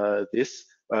this,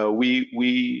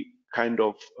 we kind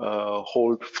of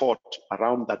hold fort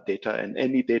around that data and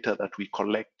any data that we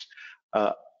collect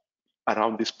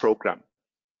around this program.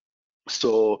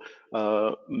 So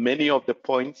many of the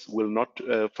points will not,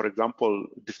 for example,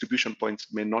 distribution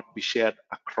points may not be shared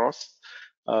across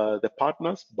the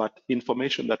partners, but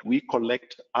information that we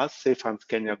collect as Safe Hands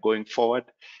Kenya going forward,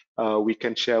 we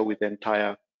can share with the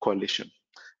entire coalition.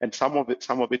 And some of it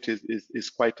is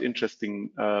quite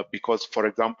interesting because, for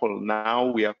example, now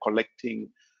we are collecting,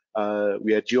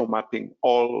 we are geomapping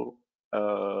all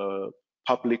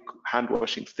public hand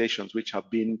washing stations which have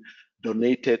been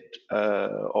donated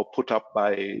or put up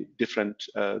by different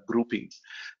groupings,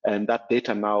 and that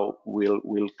data now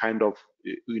will kind of,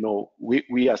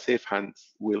 we as Safe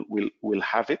Hands will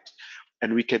have it,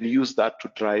 and we can use that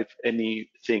to drive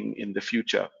anything in the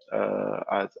future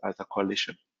as a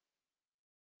coalition.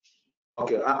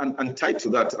 Okay, and tied to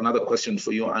that, another question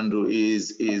for you, Andrew,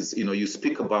 is you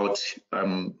speak about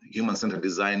human-centered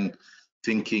design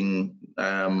thinking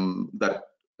that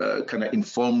kind of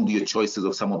informed your choices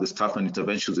of some of the staff and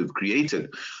interventions you've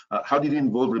created. How did you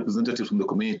involve representatives from the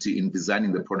community in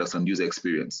designing the products and user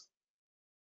experience?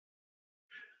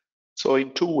 So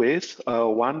in two ways.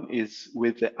 One is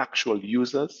with the actual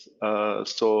users.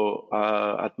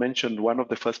 I'd mentioned one of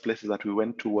the first places that we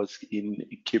went to was in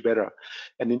Kibera.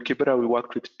 And in Kibera, we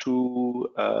worked with two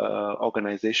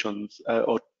organizations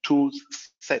or two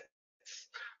sets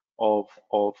of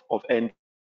end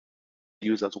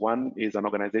users. One is an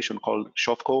organization called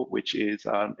Shofco, which is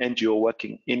an NGO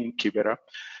working in Kibera.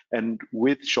 And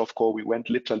with Shofco, we went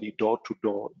literally door to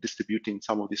door distributing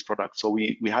some of these products. So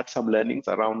we had some learnings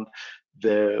around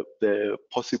the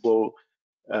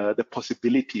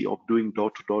possibility of doing door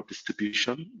to door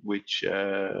distribution, which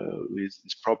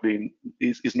is probably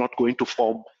not going to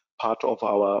form part of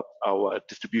our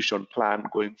distribution plan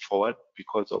going forward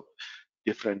because of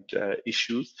different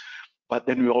issues. But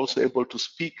then we're also able to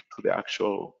speak to the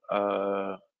actual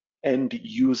end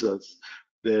users,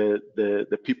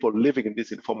 the people living in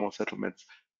these informal settlements,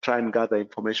 try and gather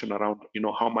information around,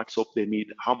 how much soap they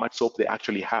need, how much soap they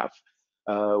actually have,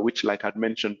 which, like I'd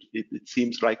mentioned, it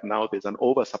seems right now there's an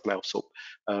oversupply of soap.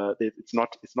 It's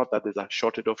not that there's a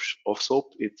shortage of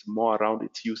soap. It's more around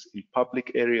its use in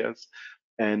public areas,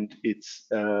 and it's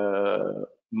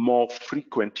more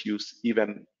frequent use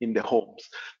even in the homes.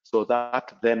 So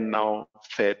that then now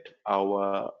fed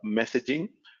our messaging,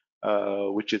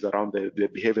 which is around the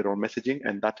behavioral messaging,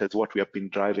 and that is what we have been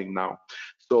driving now.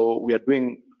 So we are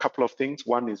doing a couple of things.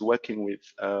 One is working with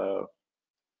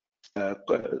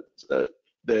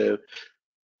the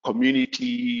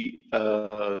community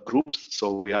groups.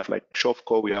 So we have like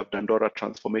Shofco, we have Dandora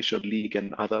Transformation League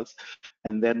and others.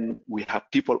 And then we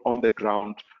have people on the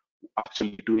ground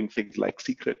actually doing things like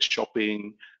secret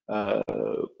shopping,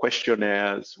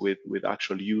 questionnaires with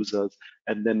actual users,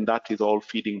 and then that is all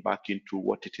feeding back into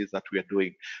what it is that we are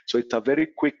doing. So it's a very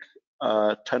quick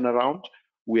turnaround.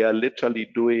 We are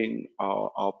literally doing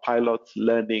our pilots,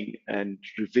 learning, and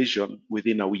revision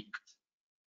within a week.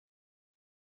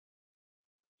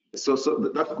 So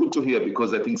that's good to hear,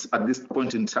 because I think at this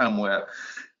point in time where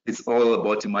it's all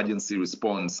about emergency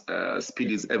response,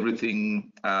 speed is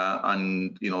everything,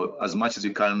 and as much as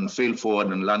you can fail forward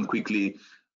and learn quickly.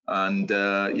 And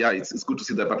yeah, it's good to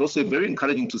see that, but also very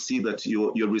encouraging to see that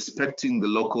you're respecting the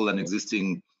local and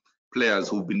existing players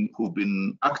who've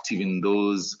been active in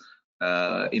those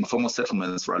informal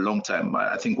settlements for a long time.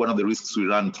 I think one of the risks we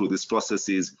run through this process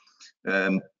is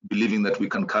believing that we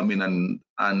can come in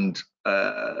and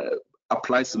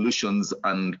apply solutions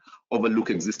and overlook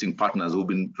existing partners who've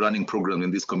been running programs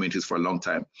in these communities for a long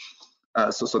time.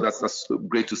 So that's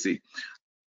great to see.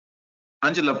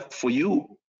 Angela, for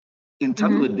you, in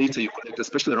terms of the data you collect,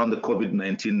 especially around the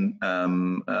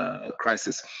COVID-19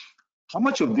 crisis, how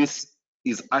much of this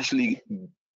is actually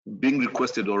being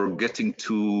requested or getting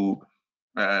to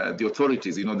the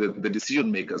authorities, the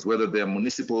decision makers, whether they're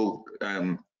municipal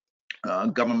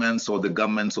governments or the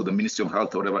governments or the Ministry of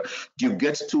Health or whatever? Do you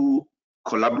get to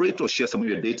collaborate or share some of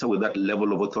your data with that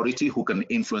level of authority who can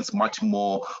influence much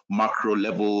more macro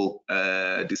level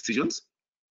decisions?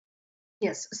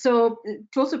 Yes, so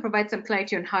to also provide some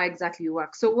clarity on how exactly you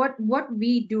work. So what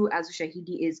we do as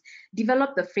Ushahidi is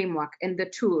develop the framework and the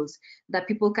tools that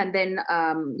people can then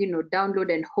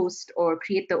download and host or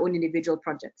create their own individual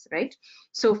projects, right?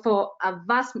 So for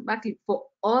for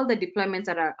all the deployments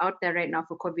that are out there right now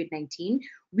for COVID-19,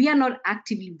 we are not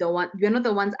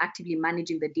the ones actively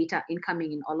managing the data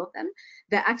incoming in all of them.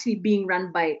 They're actually being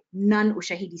run by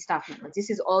non-Ushahidi staff members. This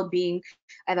is all being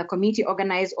either community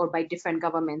organized or by different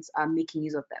governments making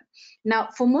use of them. Now,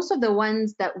 for most of the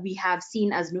ones that we have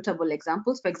seen as notable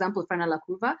examples, for example, Frana La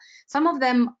Curva, some of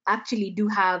them actually do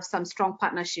have some strong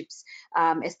partnerships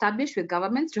established with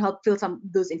governments to help fill some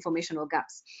of those informational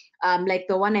gaps. Like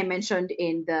the one I mentioned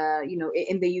in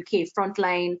the UK,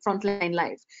 Frontline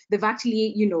Live. They've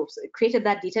actually created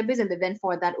that database and they then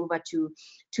forward that over to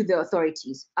the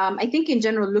authorities. I think in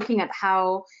general, looking at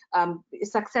how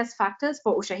success factors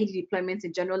for Ushahidi deployments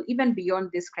in general, even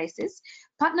beyond this crisis,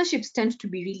 partnerships tend to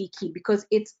be really key, because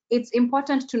it's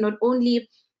important to not only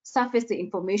surface the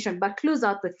information but close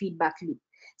out the feedback loop,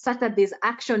 such that there's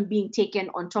action being taken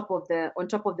on top of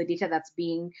the data that's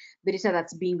being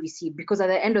received. Because at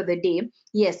the end of the day,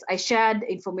 yes, I shared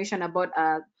information about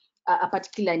a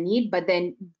particular need, but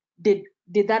then did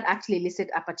that actually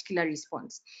elicit a particular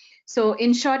response? So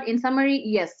in short, in summary,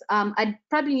 yes, I'd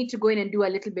probably need to go in and do a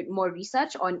little bit more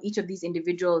research on each of these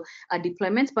individual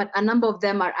deployments, but a number of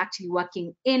them are actually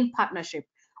working in partnership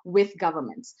with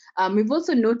governments. We've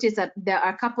also noticed that there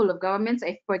are a couple of governments,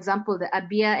 for example, the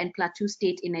Abia and Plateau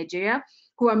State in Nigeria,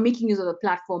 who are making use of the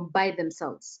platform by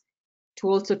themselves to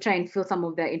also try and fill some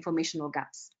of their informational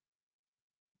gaps.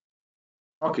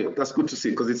 Okay, that's good to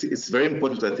see, because it's very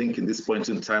important, I think, in this point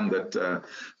in time that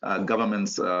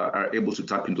governments are able to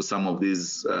tap into some of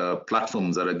these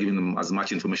platforms that are giving them as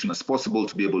much information as possible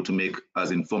to be able to make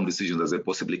as informed decisions as they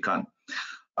possibly can.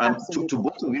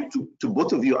 To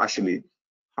both of you, actually,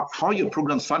 how are your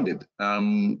programs funded?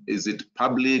 Is it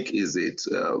public? Is it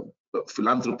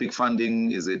philanthropic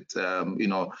funding? Is it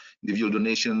individual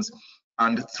donations?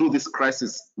 And through this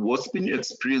crisis, what's been your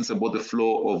experience about the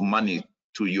flow of money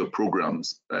to your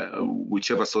programs,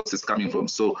 whichever source is coming from?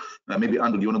 So maybe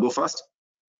Andrew, do you want to go first?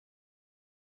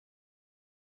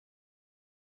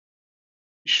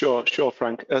 Sure,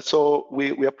 Frank. So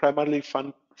we are primarily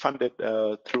funded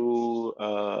through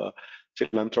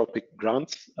philanthropic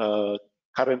grants.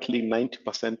 Currently,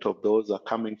 90% of those are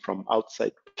coming from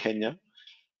outside Kenya.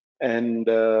 And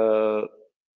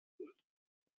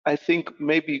I think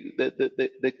maybe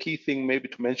the key thing maybe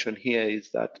to mention here is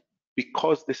that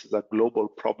because this is a global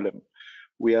problem,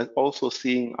 we are also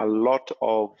seeing a lot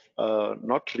of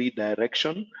not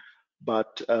redirection,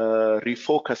 but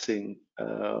refocusing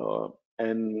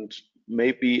and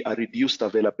maybe a reduced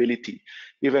availability.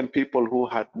 Even people who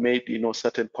had made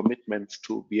certain commitments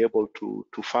to be able to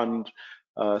fund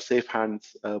Safe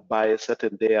Hands by a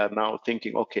certain day are now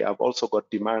thinking, okay, I've also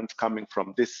got demands coming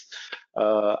from this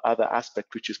other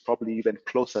aspect, which is probably even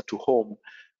closer to home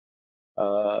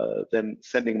than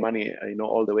sending money,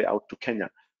 all the way out to Kenya.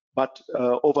 But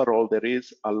overall,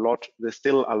 there's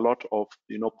still a lot of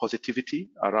positivity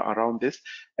around this,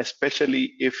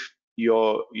 especially if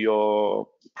your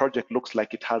project looks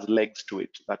like it has legs to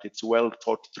it, that it's well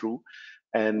thought through,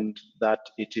 and that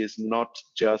it is not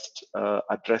just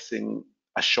addressing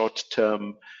a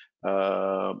short-term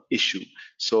issue.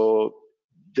 So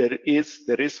there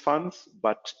is funds,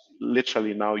 but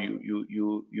literally now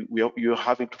you're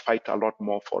having to fight a lot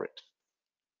more for it.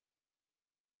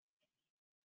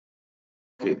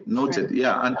 Okay, noted.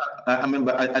 Yeah, and I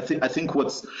remember. I think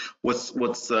what's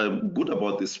good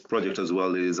about this project as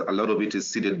well is a lot of it is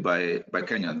seeded by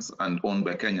Kenyans and owned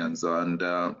by Kenyans,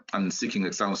 and seeking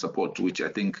external support, which I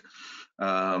think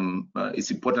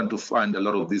it's important to find a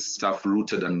lot of this stuff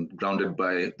rooted and grounded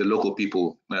by the local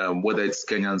people, whether it's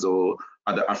Kenyans or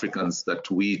other Africans, that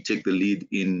we take the lead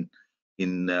in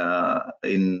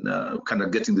kind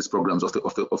of getting these programs off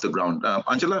the ground.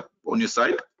 Angela, on your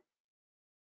side.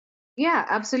 Yeah,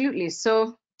 absolutely.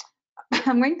 So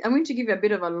I'm going to give you a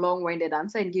bit of a long-winded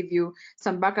answer and give you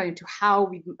some background into how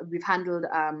we've handled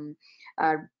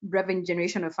revenue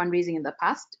generation or fundraising in the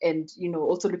past, and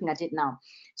also looking at it now.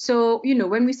 So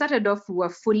when we started off, we were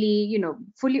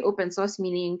fully open source,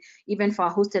 meaning even for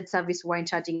our hosted service, we weren't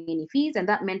charging any fees, and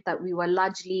that meant that we were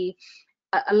largely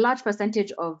a large percentage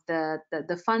of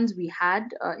the funds we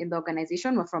had in the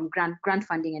organization were from grant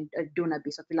funding and donor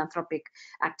base or philanthropic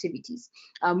activities.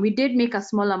 We did make a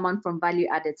small amount from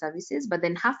value-added services, but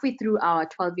then halfway through our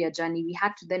 12-year journey, we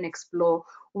had to then explore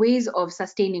ways of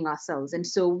sustaining ourselves. And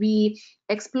so we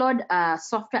explored a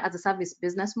software as a service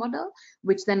business model,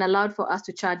 which then allowed for us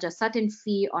to charge a certain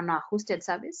fee on our hosted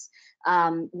service,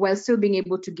 while still being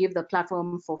able to give the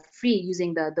platform for free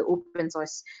using the open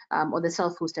source or the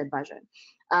self-hosted version.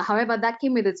 However, that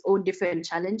came with its own different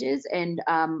challenges, and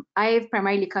I've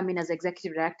primarily come in as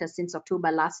executive director since October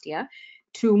last year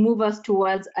to move us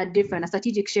towards a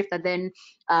strategic shift that then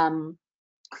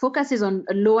focuses on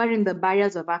lowering the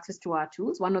barriers of access to our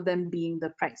tools, one of them being the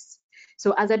price.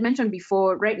 So as I mentioned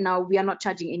before, right now we are not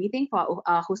charging anything for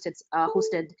our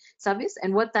hosted service,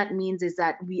 and what that means is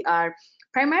that we are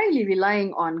primarily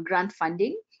relying on grant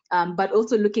funding, but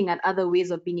also looking at other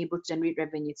ways of being able to generate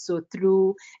revenue. So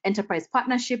through enterprise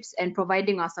partnerships and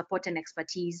providing our support and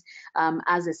expertise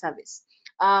as a service.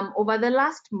 Over the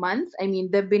last month, I mean,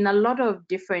 there've been a lot of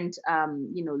different,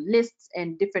 lists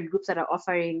and different groups that are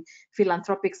offering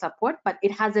philanthropic support, but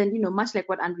it hasn't, much like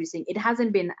what Andrew is saying, it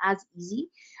hasn't been as easy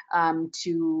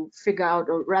to figure out,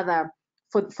 or rather,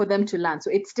 for them to learn. So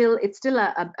it's still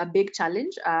a big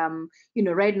challenge.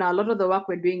 Right now, a lot of the work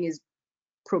we're doing is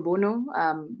pro bono.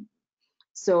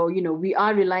 So, we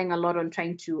are relying a lot on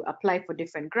trying to apply for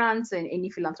different grants and any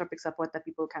philanthropic support that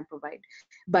people can provide.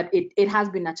 But it has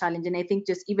been a challenge. And I think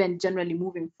just even generally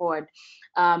moving forward,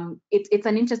 it's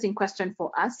an interesting question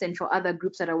for us and for other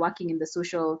groups that are working in the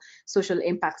social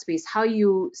impact space, how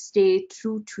you stay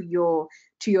true to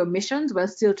your missions while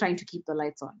still trying to keep the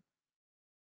lights on.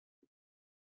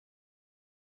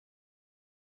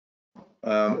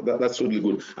 That's really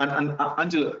good. And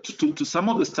Angela, to some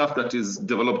of the stuff that is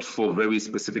developed for very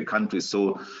specific countries,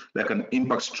 so like an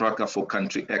impact tracker for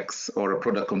country X or a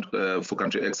product for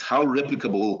country X, how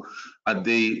replicable are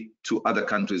they to other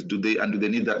countries? Do they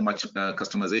need that much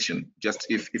customization? Just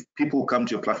if people come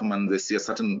to your platform and they see a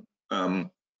certain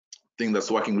thing that's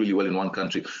working really well in one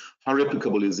country, how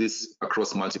replicable is this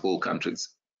across multiple countries?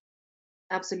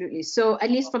 Absolutely. So at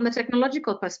least from the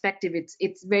technological perspective,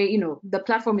 it's very, the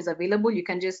platform is available. You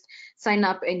can just sign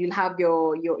up and you'll have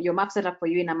your map set up for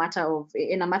you in a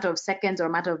matter of seconds or a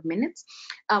matter of minutes.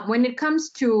 When it comes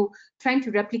to trying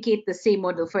to replicate the same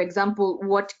model, for example,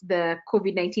 what the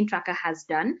COVID-19 tracker has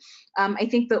done, I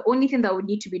think the only thing that would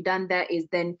need to be done there is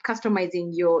then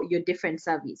customizing your different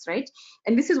surveys, right?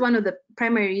 And this is one of the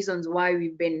primary reasons why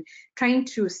we've been trying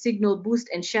to signal, boost,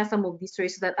 and share some of these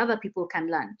stories so that other people can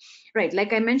learn, right?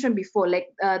 Like I mentioned before, like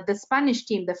the Spanish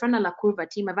team, the Front de la Curva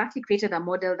team, have actually created a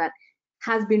model that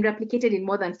has been replicated in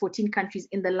more than 14 countries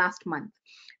in the last month,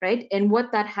 right? And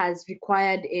what that has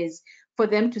required is for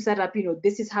them to set up,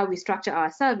 this is how we structure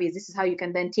our surveys. This is how you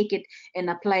can then take it and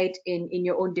apply it in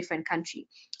your own different country.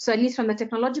 So at least from the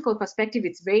technological perspective,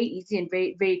 it's very easy and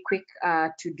very, very quick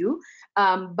to do.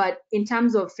 But in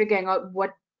terms of figuring out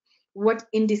what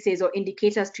indices or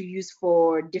indicators to use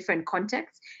for different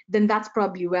contexts, then that's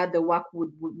probably where the work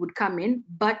would come in.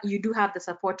 But you do have the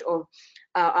support of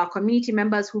our community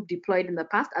members who've deployed in the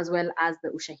past, as well as the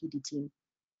Ushahidi team.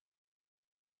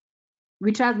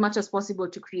 We try as much as possible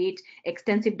to create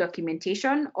extensive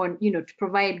documentation on, to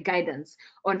provide guidance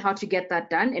on how to get that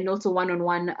done, and also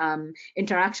one-on-one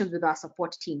interactions with our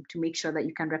support team to make sure that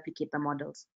you can replicate the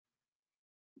models.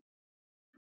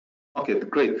 Okay,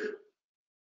 great.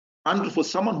 And for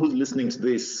someone who's listening to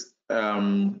this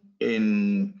in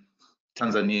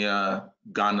Tanzania,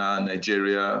 Ghana,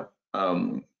 Nigeria,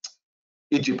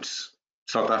 Egypt,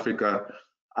 South Africa,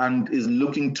 and is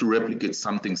looking to replicate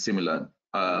something similar,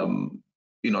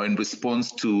 in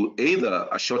response to either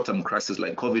a short-term crisis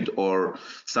like COVID or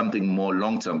something more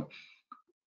long-term,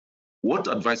 what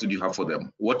advice would you have for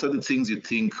them? What are the things you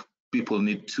think people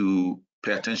need to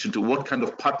pay attention to? What kind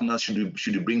of partners should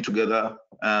you bring together?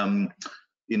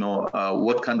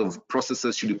 What kind of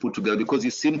processes should you put together? Because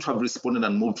you seem to have responded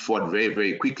and moved forward very,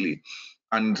 very quickly.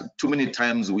 And too many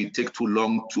times we take too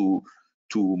long to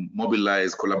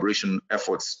mobilize collaboration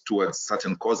efforts towards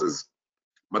certain causes.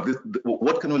 But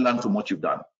what can we learn from what you've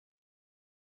done?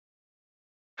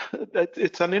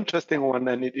 It's an interesting one,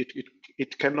 and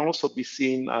it can also be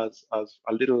seen as a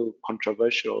little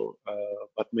controversial.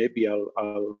 But maybe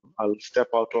I'll step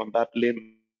out on that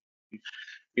limb.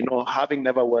 Having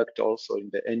never worked also in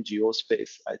the NGO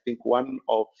space, I think one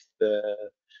of the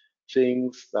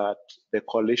things that the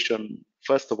coalition,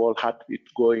 first of all, had it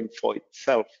going for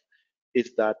itself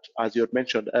is that, as you had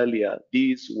mentioned earlier,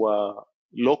 these were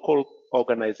local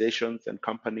organizations and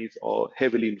companies or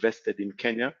heavily invested in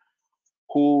Kenya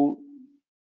who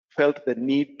felt the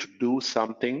need to do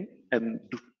something and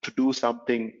to do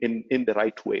something in the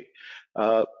right way.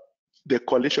 The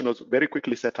coalition was very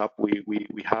quickly set up. We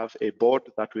have a board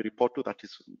that we report to that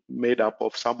is made up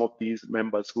of some of these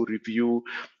members who review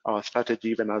our strategy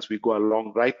even as we go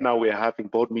along. Right now, we are having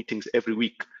board meetings every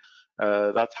week.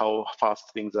 That's how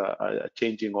fast things are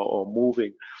changing or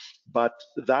moving. But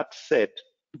that said,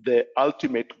 the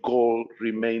ultimate goal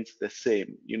remains the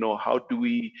same. How do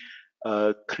we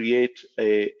create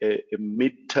a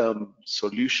midterm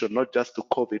solution, not just to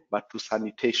COVID, but to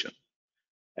sanitation?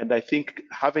 And I think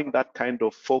having that kind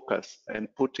of focus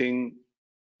and putting,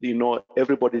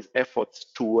 everybody's efforts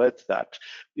towards that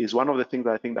is one of the things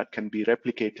I think that can be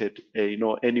replicated,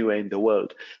 anywhere in the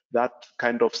world. That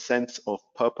kind of sense of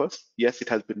purpose, yes, it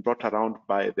has been brought around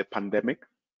by the pandemic,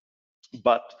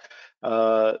 but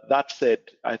that said,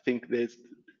 I think there's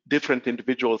different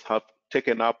individuals have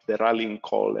taken up the rallying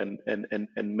call and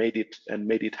made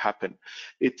it happen.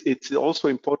 It's also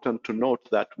important to note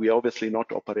that we're obviously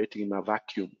not operating in a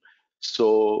vacuum.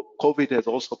 So COVID has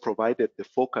also provided the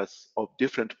focus of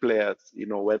different players,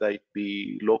 whether it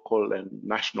be local and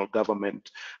national government,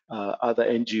 other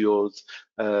NGOs,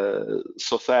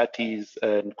 societies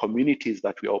and communities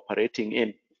that we are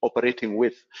operating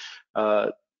with.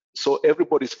 So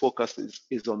everybody's focus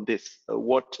is on this.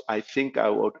 What I think I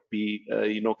would be,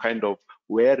 kind of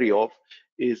wary of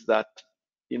is that,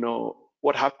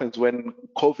 what happens when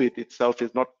COVID itself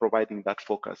is not providing that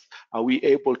focus? Are we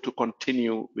able to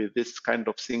continue with this kind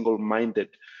of single-minded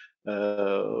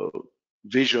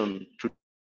vision to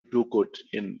do good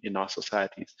in our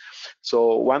societies?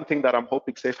 So one thing that I'm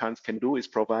hoping Safe Hands can do is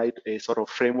provide a sort of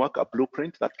framework, a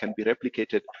blueprint that can be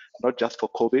replicated, not just for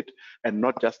COVID and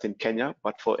not just in Kenya,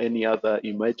 but for any other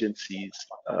emergencies,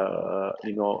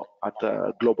 at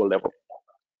a global level.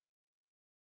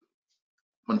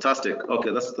 Fantastic. Okay,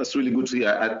 that's really good to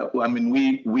hear. I mean,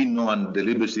 we know and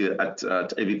deliberately at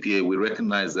AVPA, we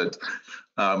recognize that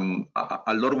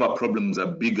a lot of our problems are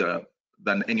bigger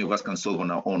than any of us can solve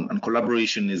on our own, and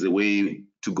collaboration is a way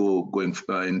to go going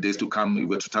in days to come.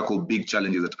 We're to tackle big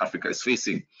challenges that Africa is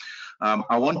facing.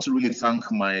 I want to really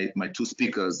thank my two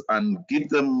speakers and give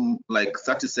them like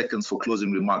 30 seconds for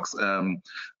closing remarks. And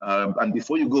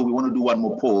before you go, we want to do one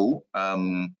more poll.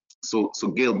 So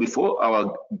Gail, before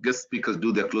our guest speakers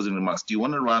do their closing remarks, do you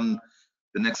want to run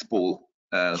the next poll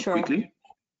Sure. quickly?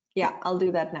 Yeah, I'll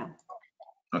do that now.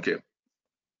 Okay.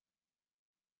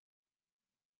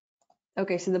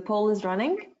 Okay, so the poll is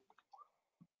running.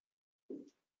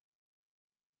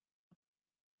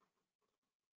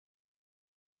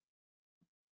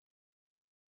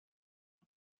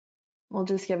 We'll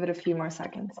just give it a few more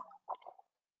seconds.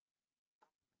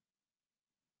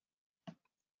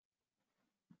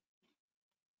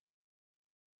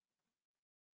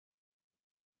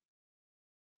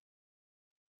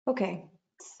 Okay,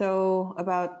 so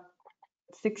about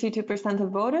 62% have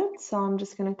voted, so I'm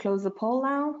just going to close the poll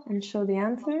now and show the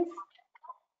answers.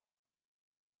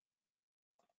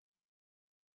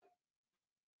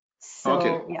 So,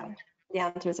 okay. Yeah, the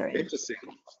answers are in. Interesting.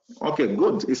 Okay,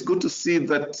 good. It's good to see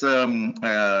that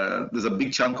there's a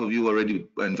big chunk of you already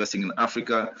investing in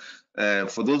Africa.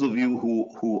 For those of you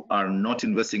who are not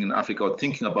investing in Africa or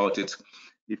thinking about it,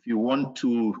 if you want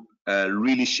to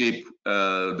really shape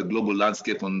the global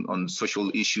landscape on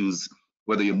social issues,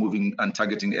 whether you're moving and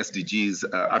targeting SDGs,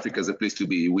 Africa is a place to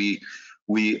be.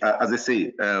 We as I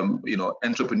say,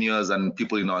 entrepreneurs and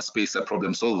people in our space are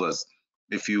problem solvers.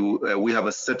 If you, we have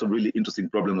a set of really interesting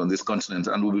problems on this continent,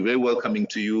 and we'll be very welcoming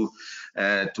to you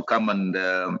to come and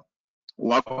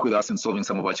work with us in solving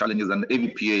some of our challenges. And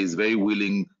AVPA is very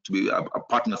willing to be a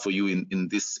partner for you in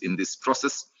this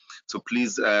process. So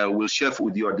please, we'll share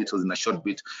with you our details in a short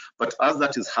bit. But as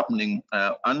that is happening,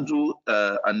 Andrew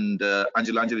and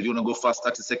Angela, do you want to go first?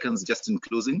 30 seconds, just in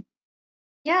closing.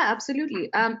 Yeah, absolutely.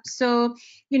 So,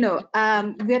 we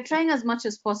are trying as much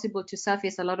as possible to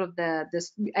surface a lot of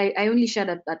this. I only shared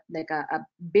a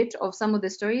bit of some of the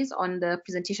stories on the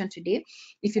presentation today.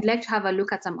 If you'd like to have a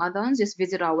look at some other ones, just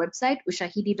visit our website,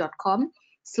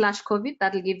 ushahidi.com/COVID.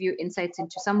 That'll give you insights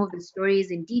into some of the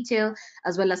stories in detail,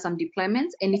 as well as some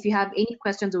deployments. And if you have any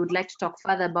questions or would like to talk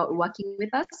further about working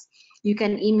with us, you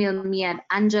can email me at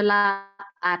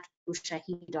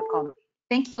angela@ushahidi.com.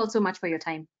 Thank you all so much for your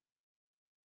time.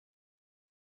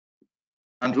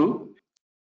 Andrew?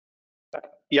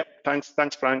 Yep, thanks,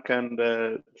 Frank, and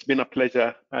it's been a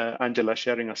pleasure, Angela,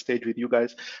 sharing a stage with you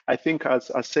guys. I think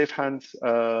as Safe Hands,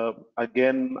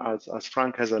 again, as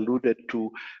Frank has alluded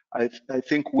to, I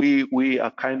think we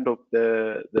are kind of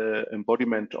the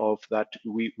embodiment of that.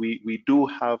 We do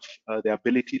have the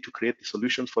ability to create the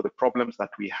solutions for the problems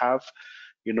that we have,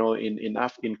 in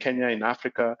Kenya, in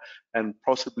Africa, and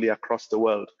possibly across the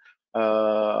world.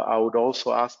 I would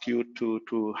also ask you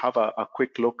to have a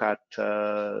quick look at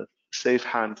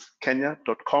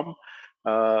safehandskenya.com.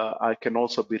 I can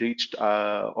also be reached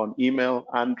on email,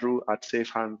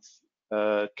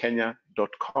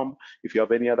 andrew@safehandskenya.com. If you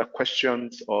have any other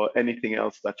questions or anything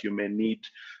else that you may need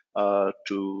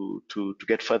to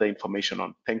get further information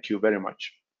on. Thank you very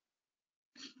much.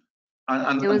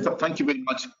 And thank you very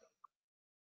much.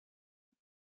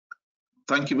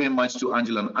 Thank you very much to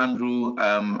Angela and Andrew.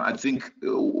 I think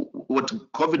what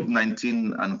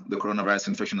COVID-19 and the coronavirus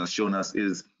infection has shown us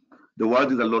is the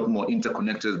world is a lot more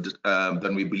interconnected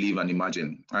than we believe and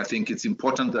imagine. I think it's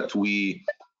important that we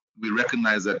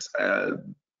recognize that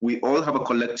we all have a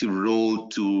collective role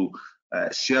to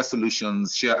share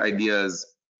solutions, share ideas.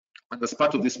 And as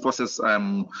part of this process,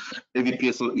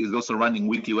 AVPA is also running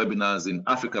weekly webinars in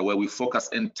Africa where we focus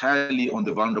entirely on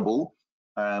the vulnerable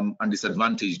and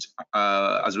disadvantaged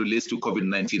as relates to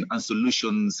COVID-19 and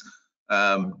solutions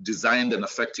designed and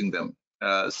affecting them.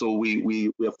 So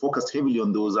we are focused heavily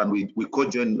on those, and we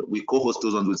co-host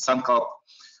those ones with SunCalc.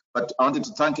 But I wanted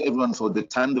to thank everyone for the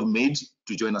time they've made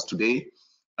to join us today.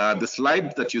 The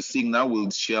slide that you're seeing now will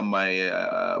share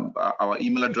our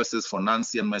email addresses for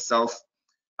Nancy and myself,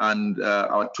 and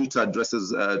our Twitter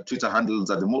addresses, Twitter handles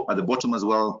at the bottom as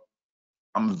well.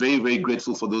 I'm very, very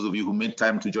grateful for those of you who made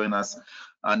time to join us.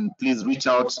 And please reach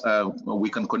out. We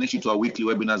can connect you to our weekly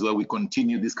webinars where we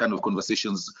continue this kind of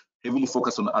conversations, heavily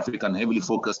focused on Africa and heavily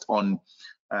focused on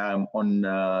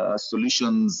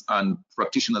solutions and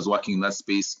practitioners working in that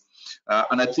space.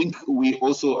 And I think we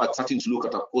also are starting to look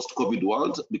at a post-COVID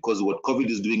world, because what COVID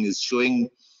is doing is showing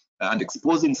and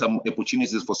exposing some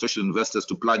opportunities for social investors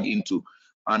to plug into.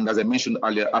 And as I mentioned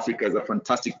earlier, Africa is a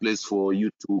fantastic place for you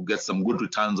to get some good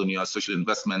returns on your social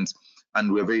investments.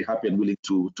 And we're very happy and willing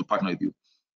to partner with you.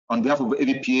 On behalf of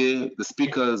AVPA, the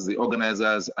speakers, the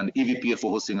organizers, and EVPA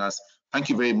for hosting us, thank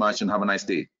you very much and have a nice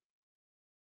day.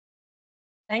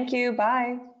 Thank you.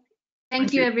 Bye.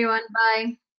 Thank you, everyone.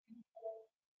 Bye.